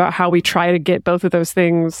conversation about how we try to get both of those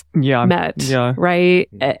things met? Yeah. Right.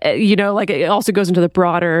 Like it also goes into the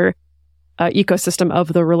broader ecosystem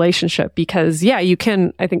of the relationship, because you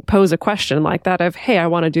can, I think, pose a question like that of, hey, I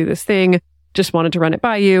want to do this thing. Just wanted to run it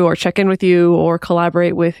by you or check in with you or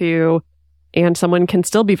collaborate with you. And someone can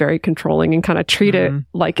still be very controlling and kind of treat it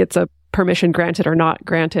like it's a permission granted or not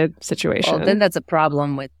granted situation. Well, then that's a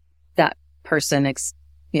problem with that person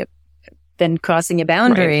then crossing a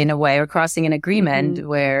boundary in a way, or crossing an agreement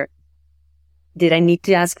where, did I need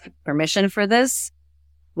to ask permission for this?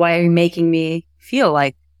 Why are you making me feel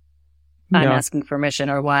like I'm asking permission?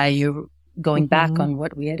 Or why are you going back on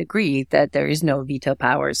what we had agreed, that there is no veto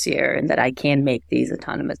powers here and that I can make these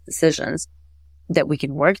autonomous decisions, that we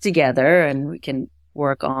can work together and we can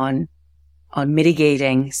work on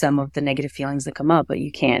mitigating some of the negative feelings that come up, but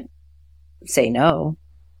you can't say no.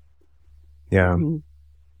 Yeah.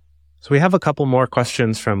 So we have a couple more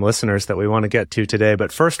questions from listeners that we want to get to today,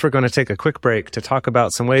 but first we're going to take a quick break to talk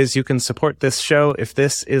about some ways you can support this show. If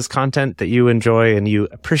this is content that you enjoy and you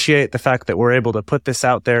appreciate the fact that we're able to put this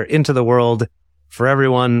out there into the world for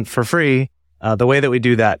everyone for free. The way that we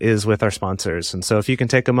do that is with our sponsors. And so if you can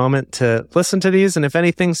take a moment to listen to these, and if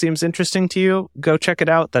anything seems interesting to you, go check it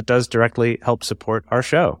out. That does directly help support our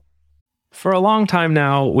show. For a long time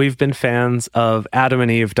now, we've been fans of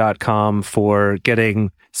adamandeve.com for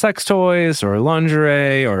getting sex toys or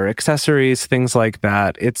lingerie or accessories, things like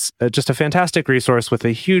that. It's just a fantastic resource with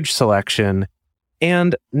a huge selection.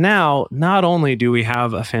 And now, not only do we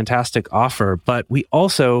have a fantastic offer, but we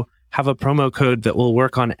also have a promo code that will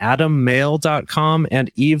work on adammail.com and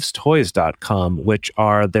evestoys.com, which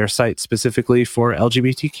are their sites specifically for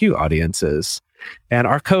LGBTQ audiences. And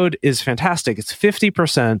our code is fantastic. It's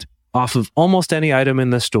 50% off of almost any item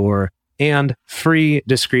in the store and free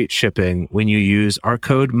discreet shipping when you use our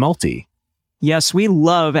code MULTI. Yes, we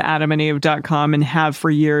love adamandeve.com and have for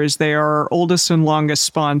years. They are our oldest and longest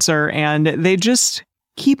sponsor, and they just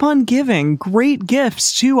keep on giving great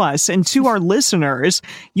gifts to us and to our listeners.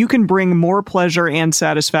 You can bring more pleasure and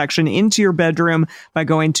satisfaction into your bedroom by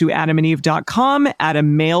going to adamandeve.com,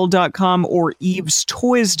 adammail.com, or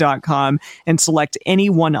evestoys.com and select any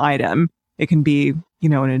one item. It can be,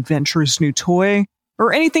 an adventurous new toy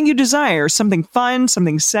or anything you desire, something fun,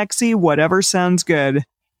 something sexy, whatever sounds good.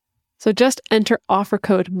 So just enter offer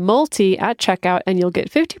code MULTI at checkout and you'll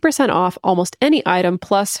get 50% off almost any item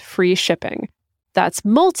plus free shipping. That's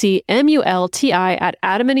MULTI, M-U-L-T-I, at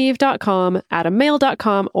adamandeve.com,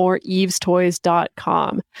 adammail.com, or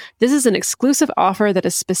evestoys.com. This is an exclusive offer that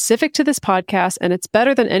is specific to this podcast, and it's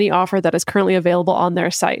better than any offer that is currently available on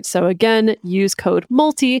their site. So again, use code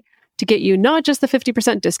MULTI to get you not just the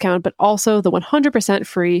 50% discount, but also the 100%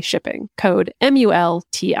 free shipping. Code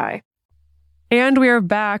MULTI. And we are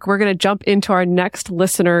back. We're going to jump into our next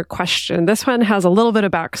listener question. This one has a little bit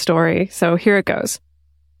of backstory, so here it goes.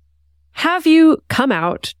 Have you come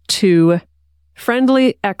out to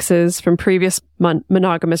friendly exes from previous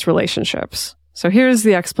monogamous relationships? So here's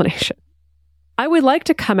the explanation. I would like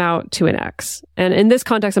to come out to an ex. And in this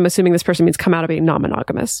context, I'm assuming this person means come out of being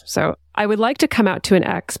non-monogamous. So I would like to come out to an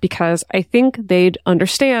ex because I think they'd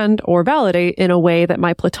understand or validate in a way that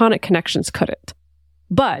my platonic connections couldn't.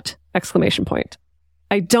 But, !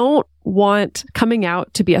 I don't want coming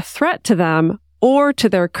out to be a threat to them or to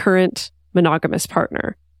their current monogamous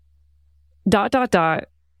partner. ...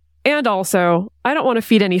 And also, I don't want to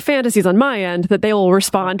feed any fantasies on my end that they will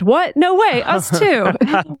respond, what? No way, us too.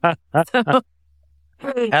 So,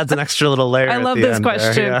 adds an extra little layer. I love this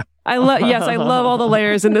question. There, yeah. I love all the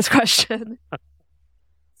layers in this question.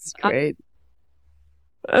 It's great.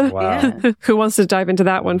 Wow. Who wants to dive into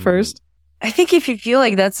that one first? I think if you feel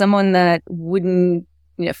like that's someone that wouldn't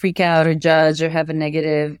freak out or judge or have a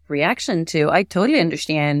negative reaction to, I totally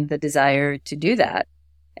understand the desire to do that.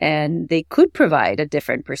 And they could provide a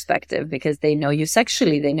different perspective because they know you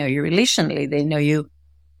sexually, they know you relationally, they know you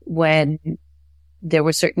when there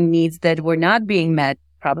were certain needs that were not being met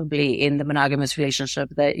probably in the monogamous relationship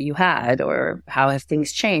that you had, or how have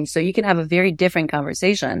things changed. So you can have a very different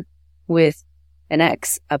conversation with an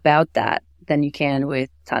ex about that than you can with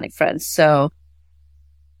platonic friends. So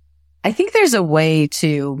I think there's a way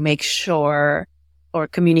to make sure or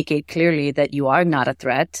communicate clearly that you are not a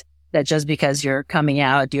threat. That just because you're coming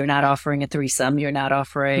out, you're not offering a threesome, you're not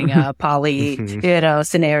offering a poly,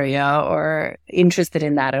 scenario or interested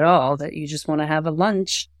in that at all, that you just want to have a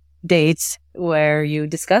lunch date where you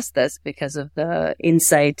discuss this because of the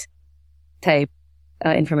insight type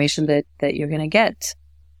information that you're going to get.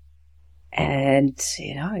 And,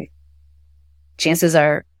 chances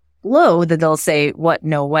are low that they'll say, what,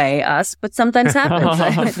 no way, us, but sometimes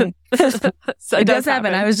happens. It does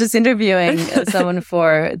happen. I was just interviewing someone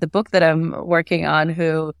for the book that I'm working on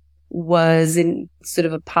who was in sort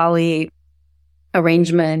of a poly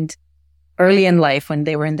arrangement early in life when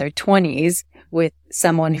they were in their 20s with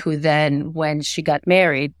someone who then, when she got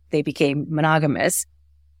married, they became monogamous.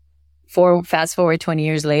 Fast forward 20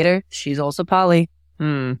 years later, she's also poly.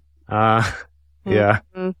 Yeah.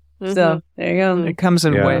 Mm-hmm. So there you go. It comes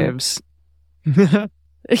in waves. For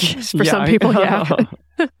some people, yeah.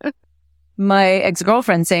 My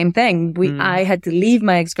ex-girlfriend, same thing. I had to leave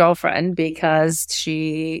my ex-girlfriend because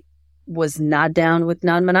she was not down with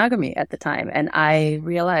non-monogamy at the time. And I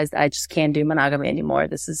realized I just can't do monogamy anymore.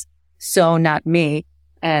 This is so not me.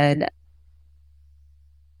 And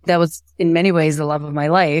that was in many ways the love of my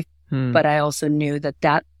life. But I also knew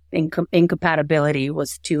that incompatibility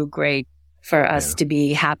was too great for us to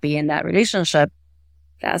be happy in that relationship.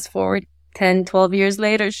 Fast forward 10, 12 years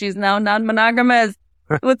later, she's now non-monogamous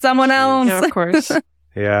with someone else. Yeah, of course.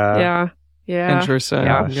 Yeah. Interesting.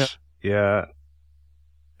 Yeah.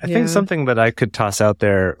 I think something that I could toss out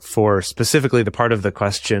there for specifically the part of the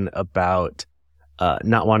question about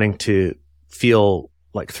not wanting to feel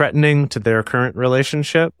like threatening to their current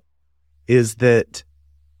relationship, is that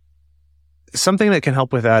something that can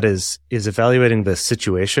help with that is evaluating the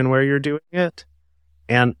situation where you're doing it.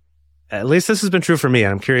 And at least this has been true for me.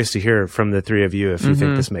 I'm curious to hear from the three of you if you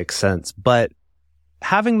think this makes sense. But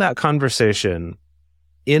having that conversation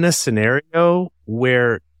in a scenario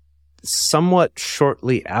where somewhat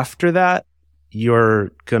shortly after that,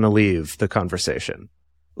 you're going to leave the conversation.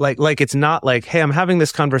 Like it's not like, hey, I'm having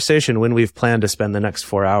this conversation when we've planned to spend the next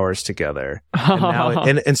 4 hours together. And now,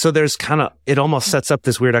 and so there's it almost sets up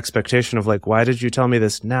this weird expectation of like, why did you tell me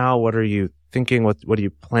this now? What are you thinking? What are you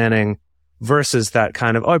planning? Versus that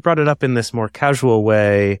kind of, oh, I brought it up in this more casual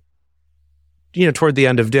way. You know, toward the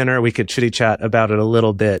end of dinner, we could chitty chat about it a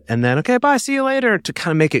little bit, and then, okay, bye, see you later, to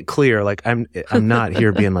kind of make it clear, like I'm not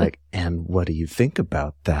here being like, and what do you think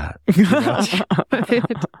about that? You know?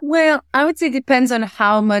 Well, I would say it depends on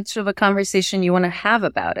how much of a conversation you want to have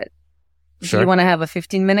about it. Sure. Do you want to have a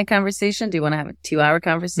 15-minute conversation? Do you want to have a 2-hour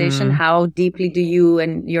conversation? How deeply do you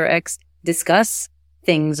and your ex discuss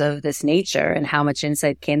things of this nature, and how much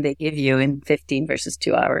insight can they give you in 15 versus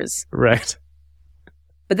 2 hours? Right.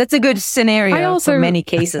 But that's a good scenario for many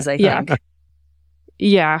cases, I think.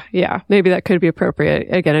 Yeah. Maybe that could be appropriate.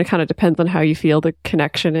 Again, it kind of depends on how you feel the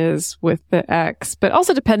connection is with the ex. But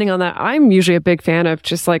also depending on that, I'm usually a big fan of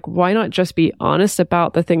just like, why not just be honest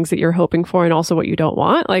about the things that you're hoping for and also what you don't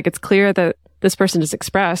want? Like, it's clear that this person has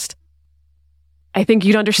expressed, I think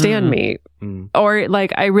you'd understand me. Or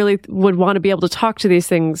like, I really would want to be able to talk to these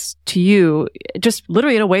things to you, just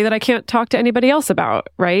literally in a way that I can't talk to anybody else about,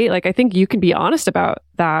 right? Like, I think you can be honest about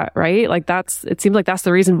that, right? Like, it seems like that's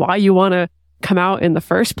the reason why you want to come out in the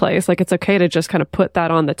first place. Like, it's okay to just kind of put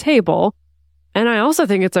that on the table. And I also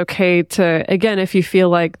think it's okay to, again, if you feel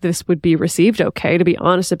like this would be received okay, to be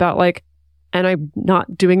honest about like, and I'm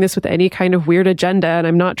not doing this with any kind of weird agenda, and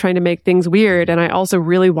I'm not trying to make things weird. And I also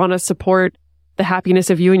really want to support the happiness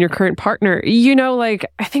of you and your current partner. You know, like,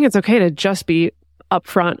 I think it's okay to just be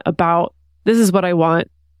upfront about, this is what I want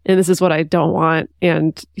and this is what I don't want,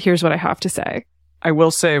 and here's what I have to say. I will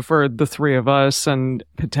say for the three of us, and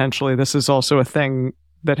potentially this is also a thing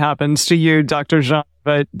that happens to you, Dr. Zhana,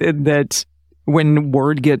 but that when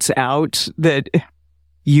word gets out that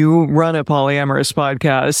you run a polyamorous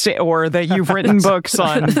podcast or that you've written books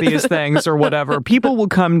on these things or whatever, people will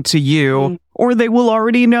come to you, or they will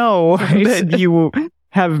already know that you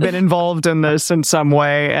have been involved in this in some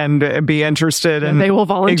way and be interested. And they will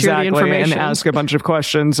volunteer the information and ask a bunch of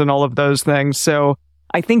questions and all of those things. So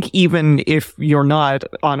I think even if you're not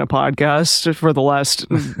on a podcast for the last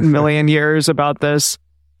million years about this,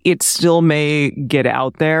 it still may get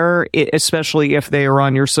out there, especially if they are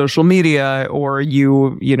on your social media or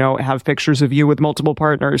you have pictures of you with multiple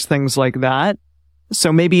partners, things like that.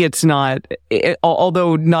 So maybe it's not,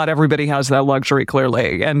 although not everybody has that luxury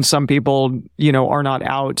clearly, and some people, are not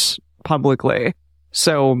out publicly.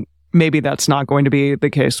 So maybe that's not going to be the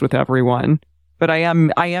case with everyone. But I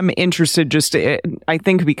am interested I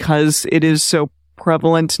think because it is so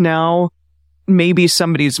prevalent now, maybe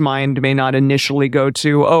somebody's mind may not initially go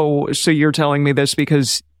to, oh, so you're telling me this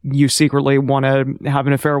because you secretly want to have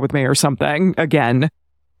an affair with me or something again.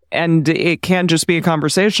 And it can just be a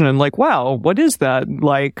conversation and like, wow, what is that?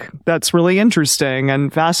 Like, that's really interesting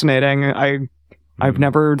and fascinating. I've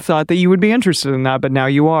never thought that you would be interested in that, but now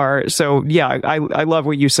you are. So yeah, I love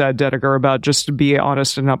what you said, Dedeker, about just to be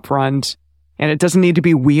honest and upfront. And it doesn't need to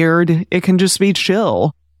be weird. It can just be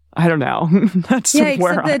chill. I don't know. That's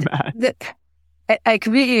where I'm at. I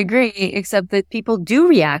completely agree, except that people do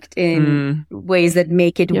react in ways that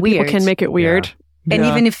make it weird. People can make it weird. Yeah. And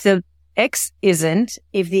even if the ex isn't,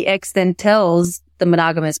 if the ex then tells the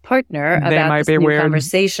monogamous partner about this new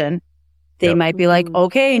conversation, they might be like,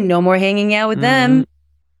 okay, no more hanging out with them.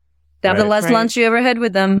 That was the last lunch you ever had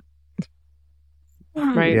with them.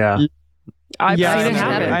 Right. Yeah. I've seen it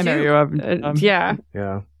happen. I know you have.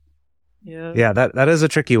 Yeah. Yeah, that is a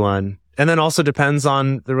tricky one. And then also depends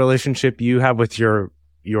on the relationship you have with your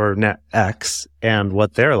net ex and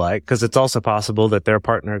what they're like, because it's also possible that their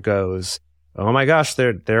partner goes, oh my gosh,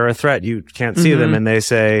 they're a threat. You can't see them. And they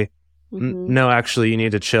say, no, actually, you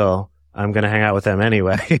need to chill. I'm going to hang out with them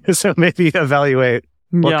anyway. So maybe evaluate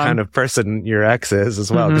what kind of person your ex is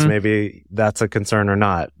as well, because maybe that's a concern or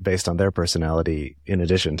not based on their personality in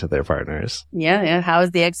addition to their partners. Yeah. How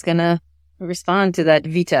is the ex going to respond to that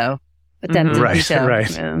veto? Attempted veto.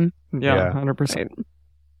 Right. Yeah, 100%.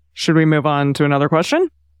 Should we move on to another question?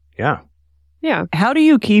 Yeah. How do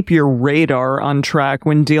you keep your radar on track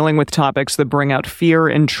when dealing with topics that bring out fear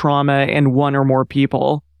and trauma in one or more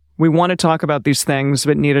people? We want to talk about these things,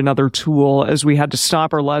 but need another tool as we had to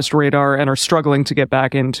stop our last radar and are struggling to get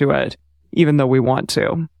back into it. even though we want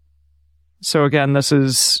to. So again, this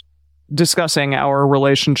is discussing our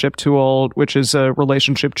relationship tool, which is a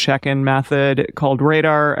relationship check-in method called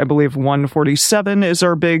Radar. I believe 147 is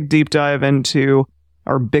our big deep dive episode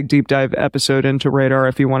into Radar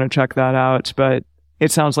if you want to check that out. But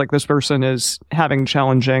it sounds like this person is having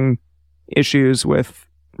challenging issues with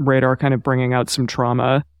Radar kind of bringing out some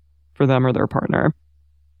trauma for them or their partner.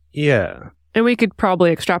 Yeah. And we could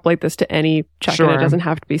probably extrapolate this to any check-in. Sure. It doesn't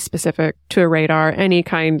have to be specific to a Radar, any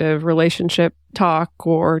kind of relationship talk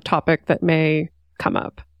or topic that may come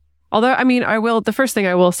up. Although, I mean, the first thing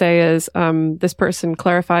I will say is this person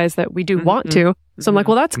clarifies that we do want to. So I'm like,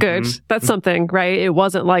 well, that's good. That's something, right? It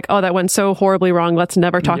wasn't like, oh, that went so horribly wrong. Let's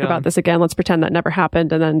never talk about this again. Let's pretend that never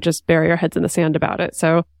happened and then just bury our heads in the sand about it.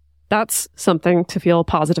 So that's something to feel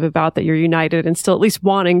positive about, that you're united and still at least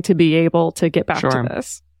wanting to be able to get back to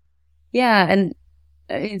this. Yeah. And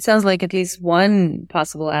it sounds like at least one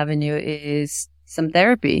possible avenue is some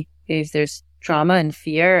therapy. If there's trauma and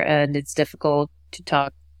fear and it's difficult to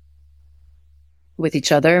talk with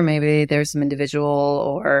each other, maybe there's some individual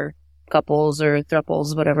or couples or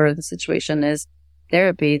thruples, whatever the situation is,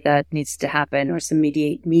 therapy that needs to happen, or some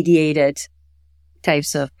mediated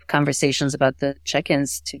types of conversations about the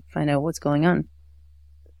check-ins to find out what's going on.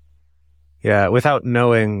 Yeah, without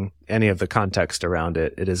knowing any of the context around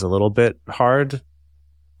it, it is a little bit hard.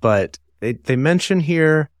 But they mention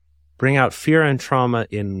here, bring out fear and trauma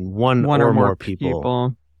in one or more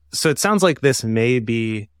people. So it sounds like this may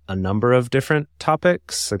be a number of different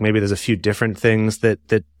topics. Like maybe there's a few different things that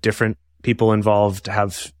different people involved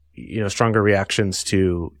have, stronger reactions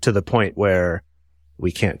to the point where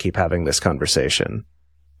we can't keep having this conversation.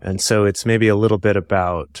 And so it's maybe a little bit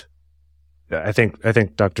about, I think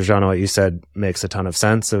Dr. Zhana, what you said makes a ton of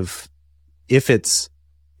sense of if it's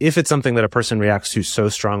something that a person reacts to so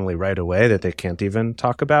strongly right away that they can't even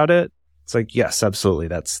talk about it. It's like, yes, absolutely.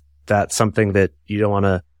 That's something that you don't want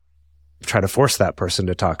to try to force that person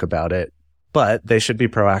to talk about it, but they should be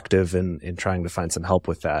proactive in trying to find some help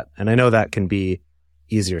with that. And I know that can be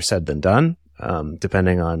easier said than done,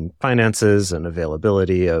 depending on finances and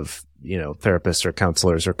availability of, therapists or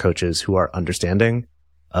counselors or coaches who are understanding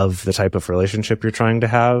of the type of relationship you're trying to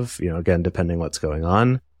have, again, depending what's going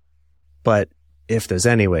on. But if there's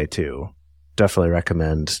any way to, definitely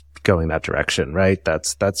recommend going that direction, right?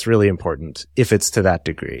 That's really important if it's to that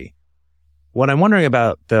degree. What I'm wondering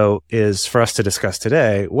about, though, is for us to discuss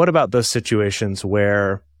today, what about those situations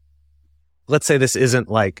where, let's say this isn't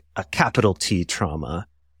like a capital T trauma,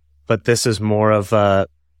 but this is more of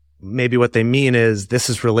maybe what they mean is this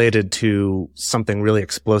is related to something really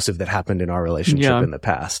explosive that happened in our relationship in the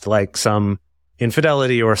past, like some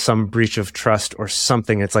infidelity or some breach of trust or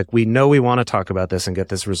something. It's like, we know we want to talk about this and get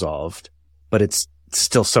this resolved, but it's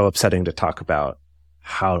still so upsetting to talk about.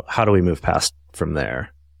 How do we move past from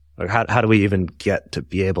there? Like how do we even get to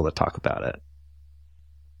be able to talk about it?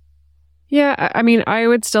 Yeah, I mean, I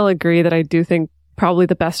would still agree that I do think probably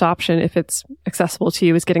the best option, if it's accessible to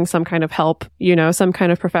you, is getting some kind of help, some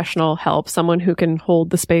kind of professional help, someone who can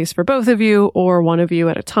hold the space for both of you or one of you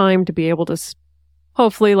at a time to be able to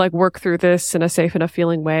hopefully work through this in a safe enough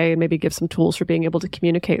feeling way and maybe give some tools for being able to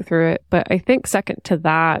communicate through it. But I think second to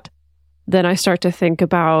that, then I start to think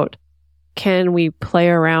about, can we play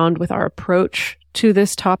around with our approach to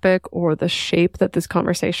this topic or the shape that this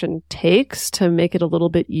conversation takes to make it a little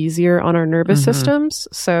bit easier on our nervous systems?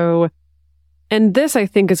 So, and this I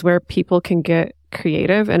think is where people can get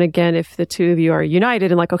creative. And again, if the two of you are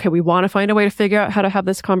united and okay, we want to find a way to figure out how to have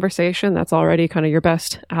this conversation, that's already kind of your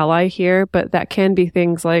best ally here. But that can be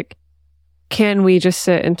things like, can we just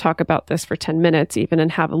sit and talk about this for 10 minutes even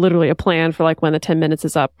and have literally a plan for when the 10 minutes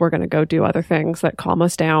is up, we're going to go do other things that calm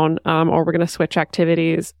us down, or we're going to switch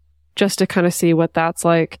activities just to kind of see what that's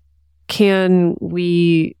like. Can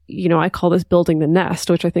we, I call this building the nest,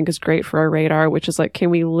 which I think is great for our Radar, which is can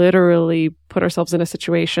we literally put ourselves in a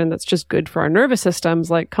situation that's just good for our nervous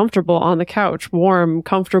systems, comfortable on the couch, warm,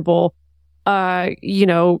 comfortable,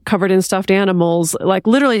 covered in stuffed animals.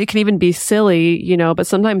 Literally it can even be silly, but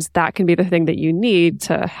sometimes that can be the thing that you need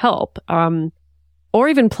to help. Or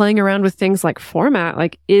even playing around with things like format.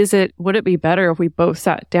 Would it be better if we both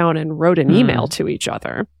sat down and wrote an email to each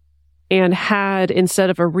other? And had, instead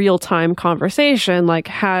of a real-time conversation, I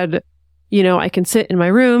can sit in my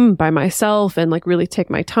room by myself and really take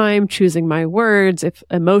my time choosing my words. If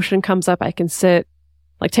emotion comes up, I can sit,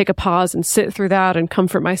 take a pause and sit through that and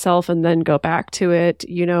comfort myself and then go back to it.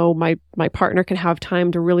 My partner can have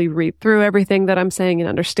time to really read through everything that I'm saying and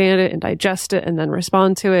understand it and digest it and then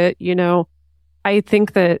respond to it. I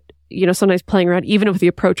think that, sometimes playing around, even with the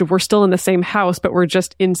approach of we're still in the same house, but we're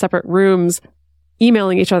just in separate rooms,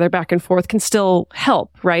 emailing each other back and forth can still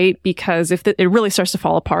help, right? Because if it really starts to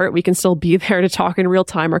fall apart, we can still be there to talk in real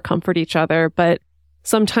time or comfort each other. But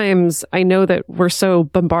sometimes I know that we're so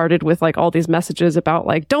bombarded with like all these messages about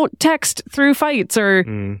like, don't text through fights or,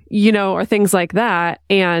 or things like that.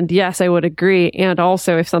 And yes, I would agree. And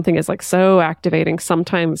also if something is like so activating,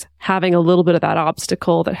 sometimes having a little bit of that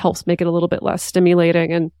obstacle that helps make it a little bit less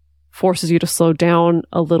stimulating and forces you to slow down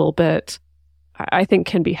a little bit, I think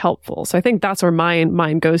can be helpful. So I think that's where my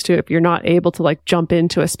mind goes to if you're not able to like jump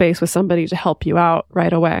into a space with somebody to help you out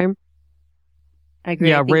right away. I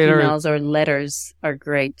agree. I think emails or letters are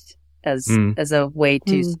great as a way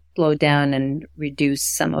to slow down and reduce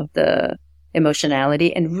some of the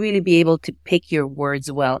emotionality and really be able to pick your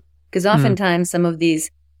words well. Because oftentimes some of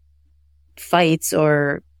these fights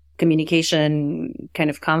or communication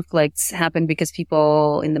kind of conflicts happen because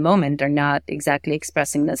people in the moment are not exactly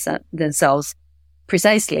expressing themselves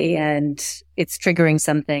precisely, and it's triggering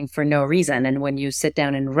something for no reason. And when you sit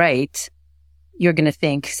down and write, you're going to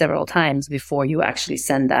think several times before you actually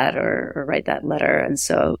send that or write that letter. And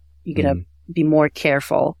so you're going to be more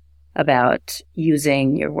careful about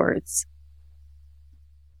using your words.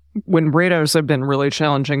 When rados have been really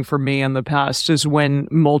challenging for me in the past is when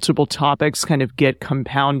multiple topics kind of get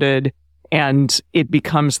compounded and it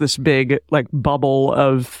becomes this big like bubble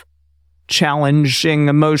of challenging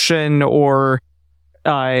emotion or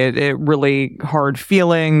really hard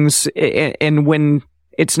feelings. And when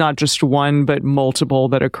it's not just one, but multiple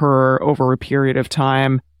that occur over a period of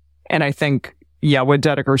time. And I think, what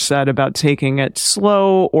Dedeker said about taking it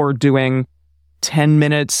slow or doing 10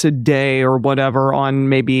 minutes a day or whatever on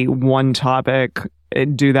maybe one topic,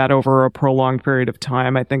 do that over a prolonged period of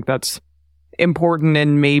time. I think that's important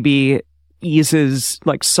and maybe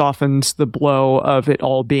softens the blow of it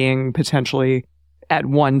all being potentially at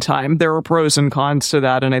one time. There are pros and cons to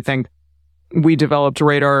that. And I think we developed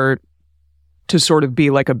Radar to sort of be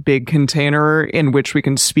like a big container in which we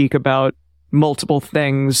can speak about multiple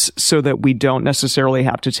things so that we don't necessarily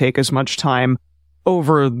have to take as much time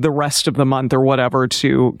over the rest of the month or whatever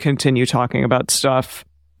to continue talking about stuff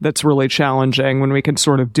that's really challenging, when we can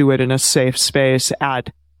sort of do it in a safe space at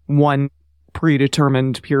one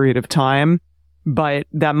predetermined period of time. But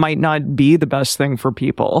that might not be the best thing for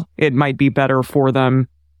people. It might be better for them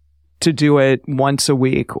to do it once a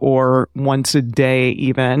week or once a day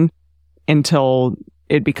even, until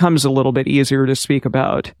it becomes a little bit easier to speak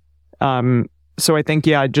about. So I think,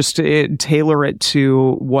 just tailor it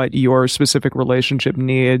to what your specific relationship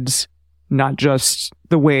needs, not just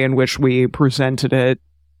the way in which we presented it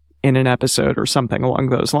in an episode or something along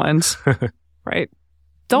those lines. Right.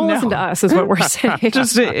 Don't listen to us is what we're saying.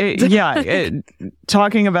 Just,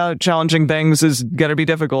 talking about challenging things is going to be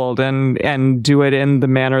difficult, and do it in the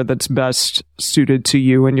manner that's best suited to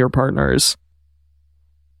you and your partners.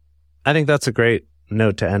 I think that's a great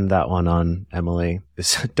note to end that one on, Emily.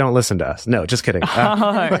 Don't listen to us. No, just kidding.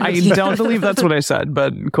 I don't believe that's what I said,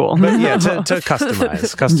 but cool. But to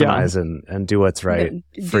customize and do what's right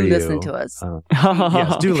for you. Do listen to us.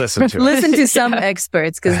 Yes, do listen to us. Listen to some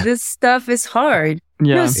experts, because this stuff is hard.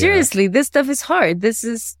 No, seriously, this stuff is hard. This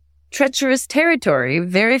is treacherous territory.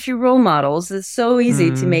 Very few role models. It's so easy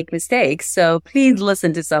to make mistakes. So please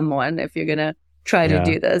listen to someone if you're going to try to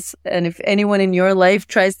do this. And if anyone in your life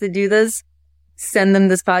tries to do this, send them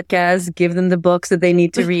this podcast, give them the books that they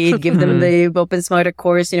need to read, give them the Open Smarter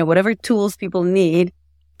course, whatever tools people need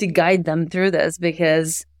to guide them through this,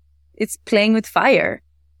 because it's playing with fire.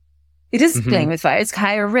 It is playing with fire. It's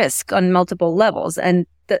higher risk on multiple levels. And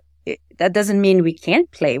that doesn't mean we can't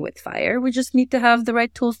play with fire. We just need to have the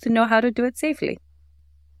right tools to know how to do it safely.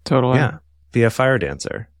 Totally. Yeah. Be a fire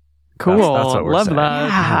dancer. Cool. That's what we're Love saying.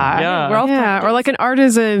 that. Yeah. Or like an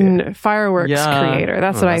artisan fireworks creator.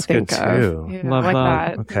 That's what I think of. Yeah, Love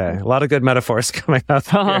that. Okay. A lot of good metaphors coming up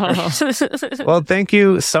here. Well, thank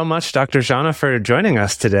you so much, Dr. Zhana, for joining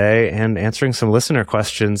us today and answering some listener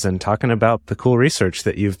questions and talking about the cool research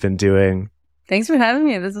that you've been doing. Thanks for having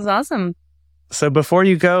me. This is awesome. So before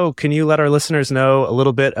you go, can you let our listeners know a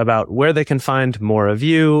little bit about where they can find more of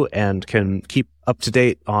you and can keep up to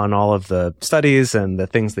date on all of the studies and the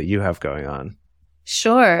things that you have going on?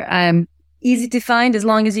 Sure. I'm easy to find as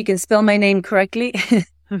long as you can spell my name correctly.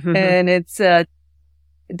 And it's Dr.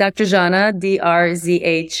 Zhana,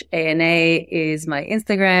 DRZHANA is my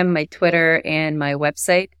Instagram, my Twitter, and my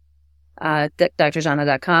website,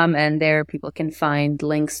 drzhana.com. And there people can find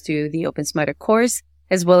links to the Open Smarter course,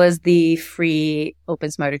 as well as the free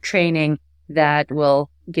Open Smarter training that will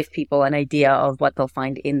give people an idea of what they'll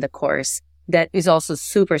find in the course. That is also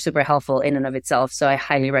super, super helpful in and of itself. So I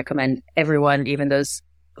highly recommend everyone, even those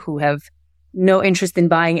who have no interest in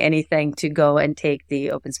buying anything to go and take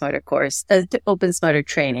the Open Smarter course, the Open Smarter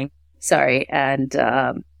training. Sorry. And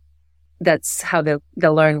that's how they'll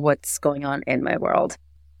learn what's going on in my world.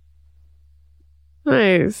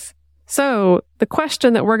 Nice. So the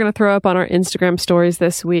question that we're going to throw up on our Instagram stories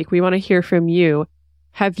this week, we want to hear from you.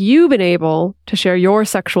 Have you been able to share your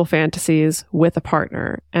sexual fantasies with a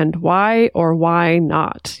partner, and why or why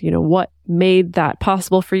not? What made that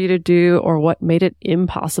possible for you to do, or what made it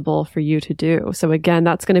impossible for you to do? So again,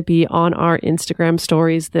 that's going to be on our Instagram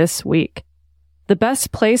stories this week. The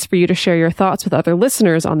best place for you to share your thoughts with other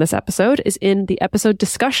listeners on this episode is in the episode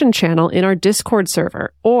discussion channel in our Discord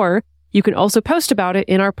server, or you can also post about it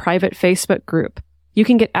in our private Facebook group. You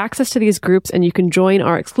can get access to these groups and you can join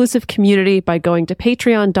our exclusive community by going to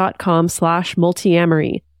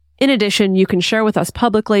patreon.com/multiamory. In addition, you can share with us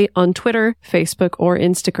publicly on Twitter, Facebook, or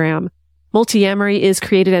Instagram. Multiamory is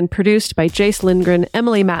created and produced by Jace Lindgren,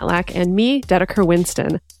 Emily Matlack, and me, Dedeker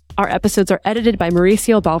Winston. Our episodes are edited by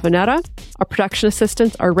Mauricio Balvanera. Our production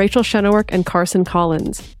assistants are Rachel Shenowork and Carson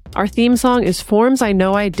Collins. Our theme song is Forms I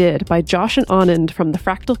Know I Did by Josh and Anand from the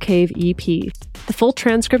Fractal Cave EP. The full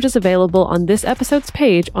transcript is available on this episode's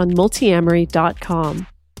page on multiamory.com.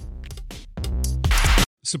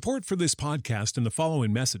 Support for this podcast and the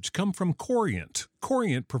following message come from Corient.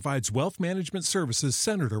 Corient provides wealth management services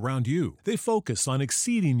centered around you. They focus on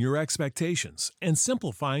exceeding your expectations and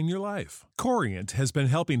simplifying your life. Corient has been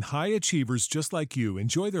helping high achievers just like you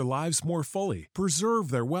enjoy their lives more fully,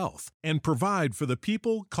 preserve their wealth, and provide for the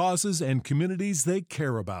people, causes, and communities they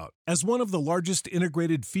care about. As one of the largest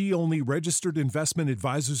integrated fee-only registered investment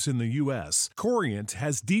advisors in the U.S., Corient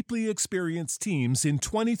has deeply experienced teams in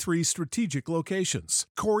 23 strategic locations.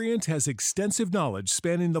 Corient has extensive knowledge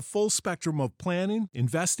spanning the full spectrum of planning,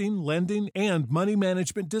 investing, lending, and money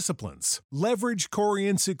management disciplines. Leverage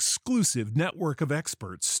Corient's exclusive network of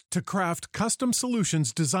experts to craft custom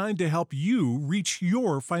solutions designed to help you reach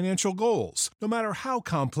your financial goals, no matter how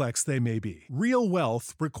complex they may be. Real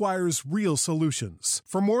wealth requires real solutions.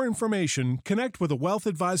 For more information, connect with a wealth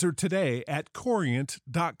advisor today at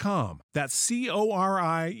Corient.com. That's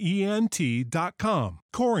Corient.com.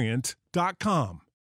 Corient.com.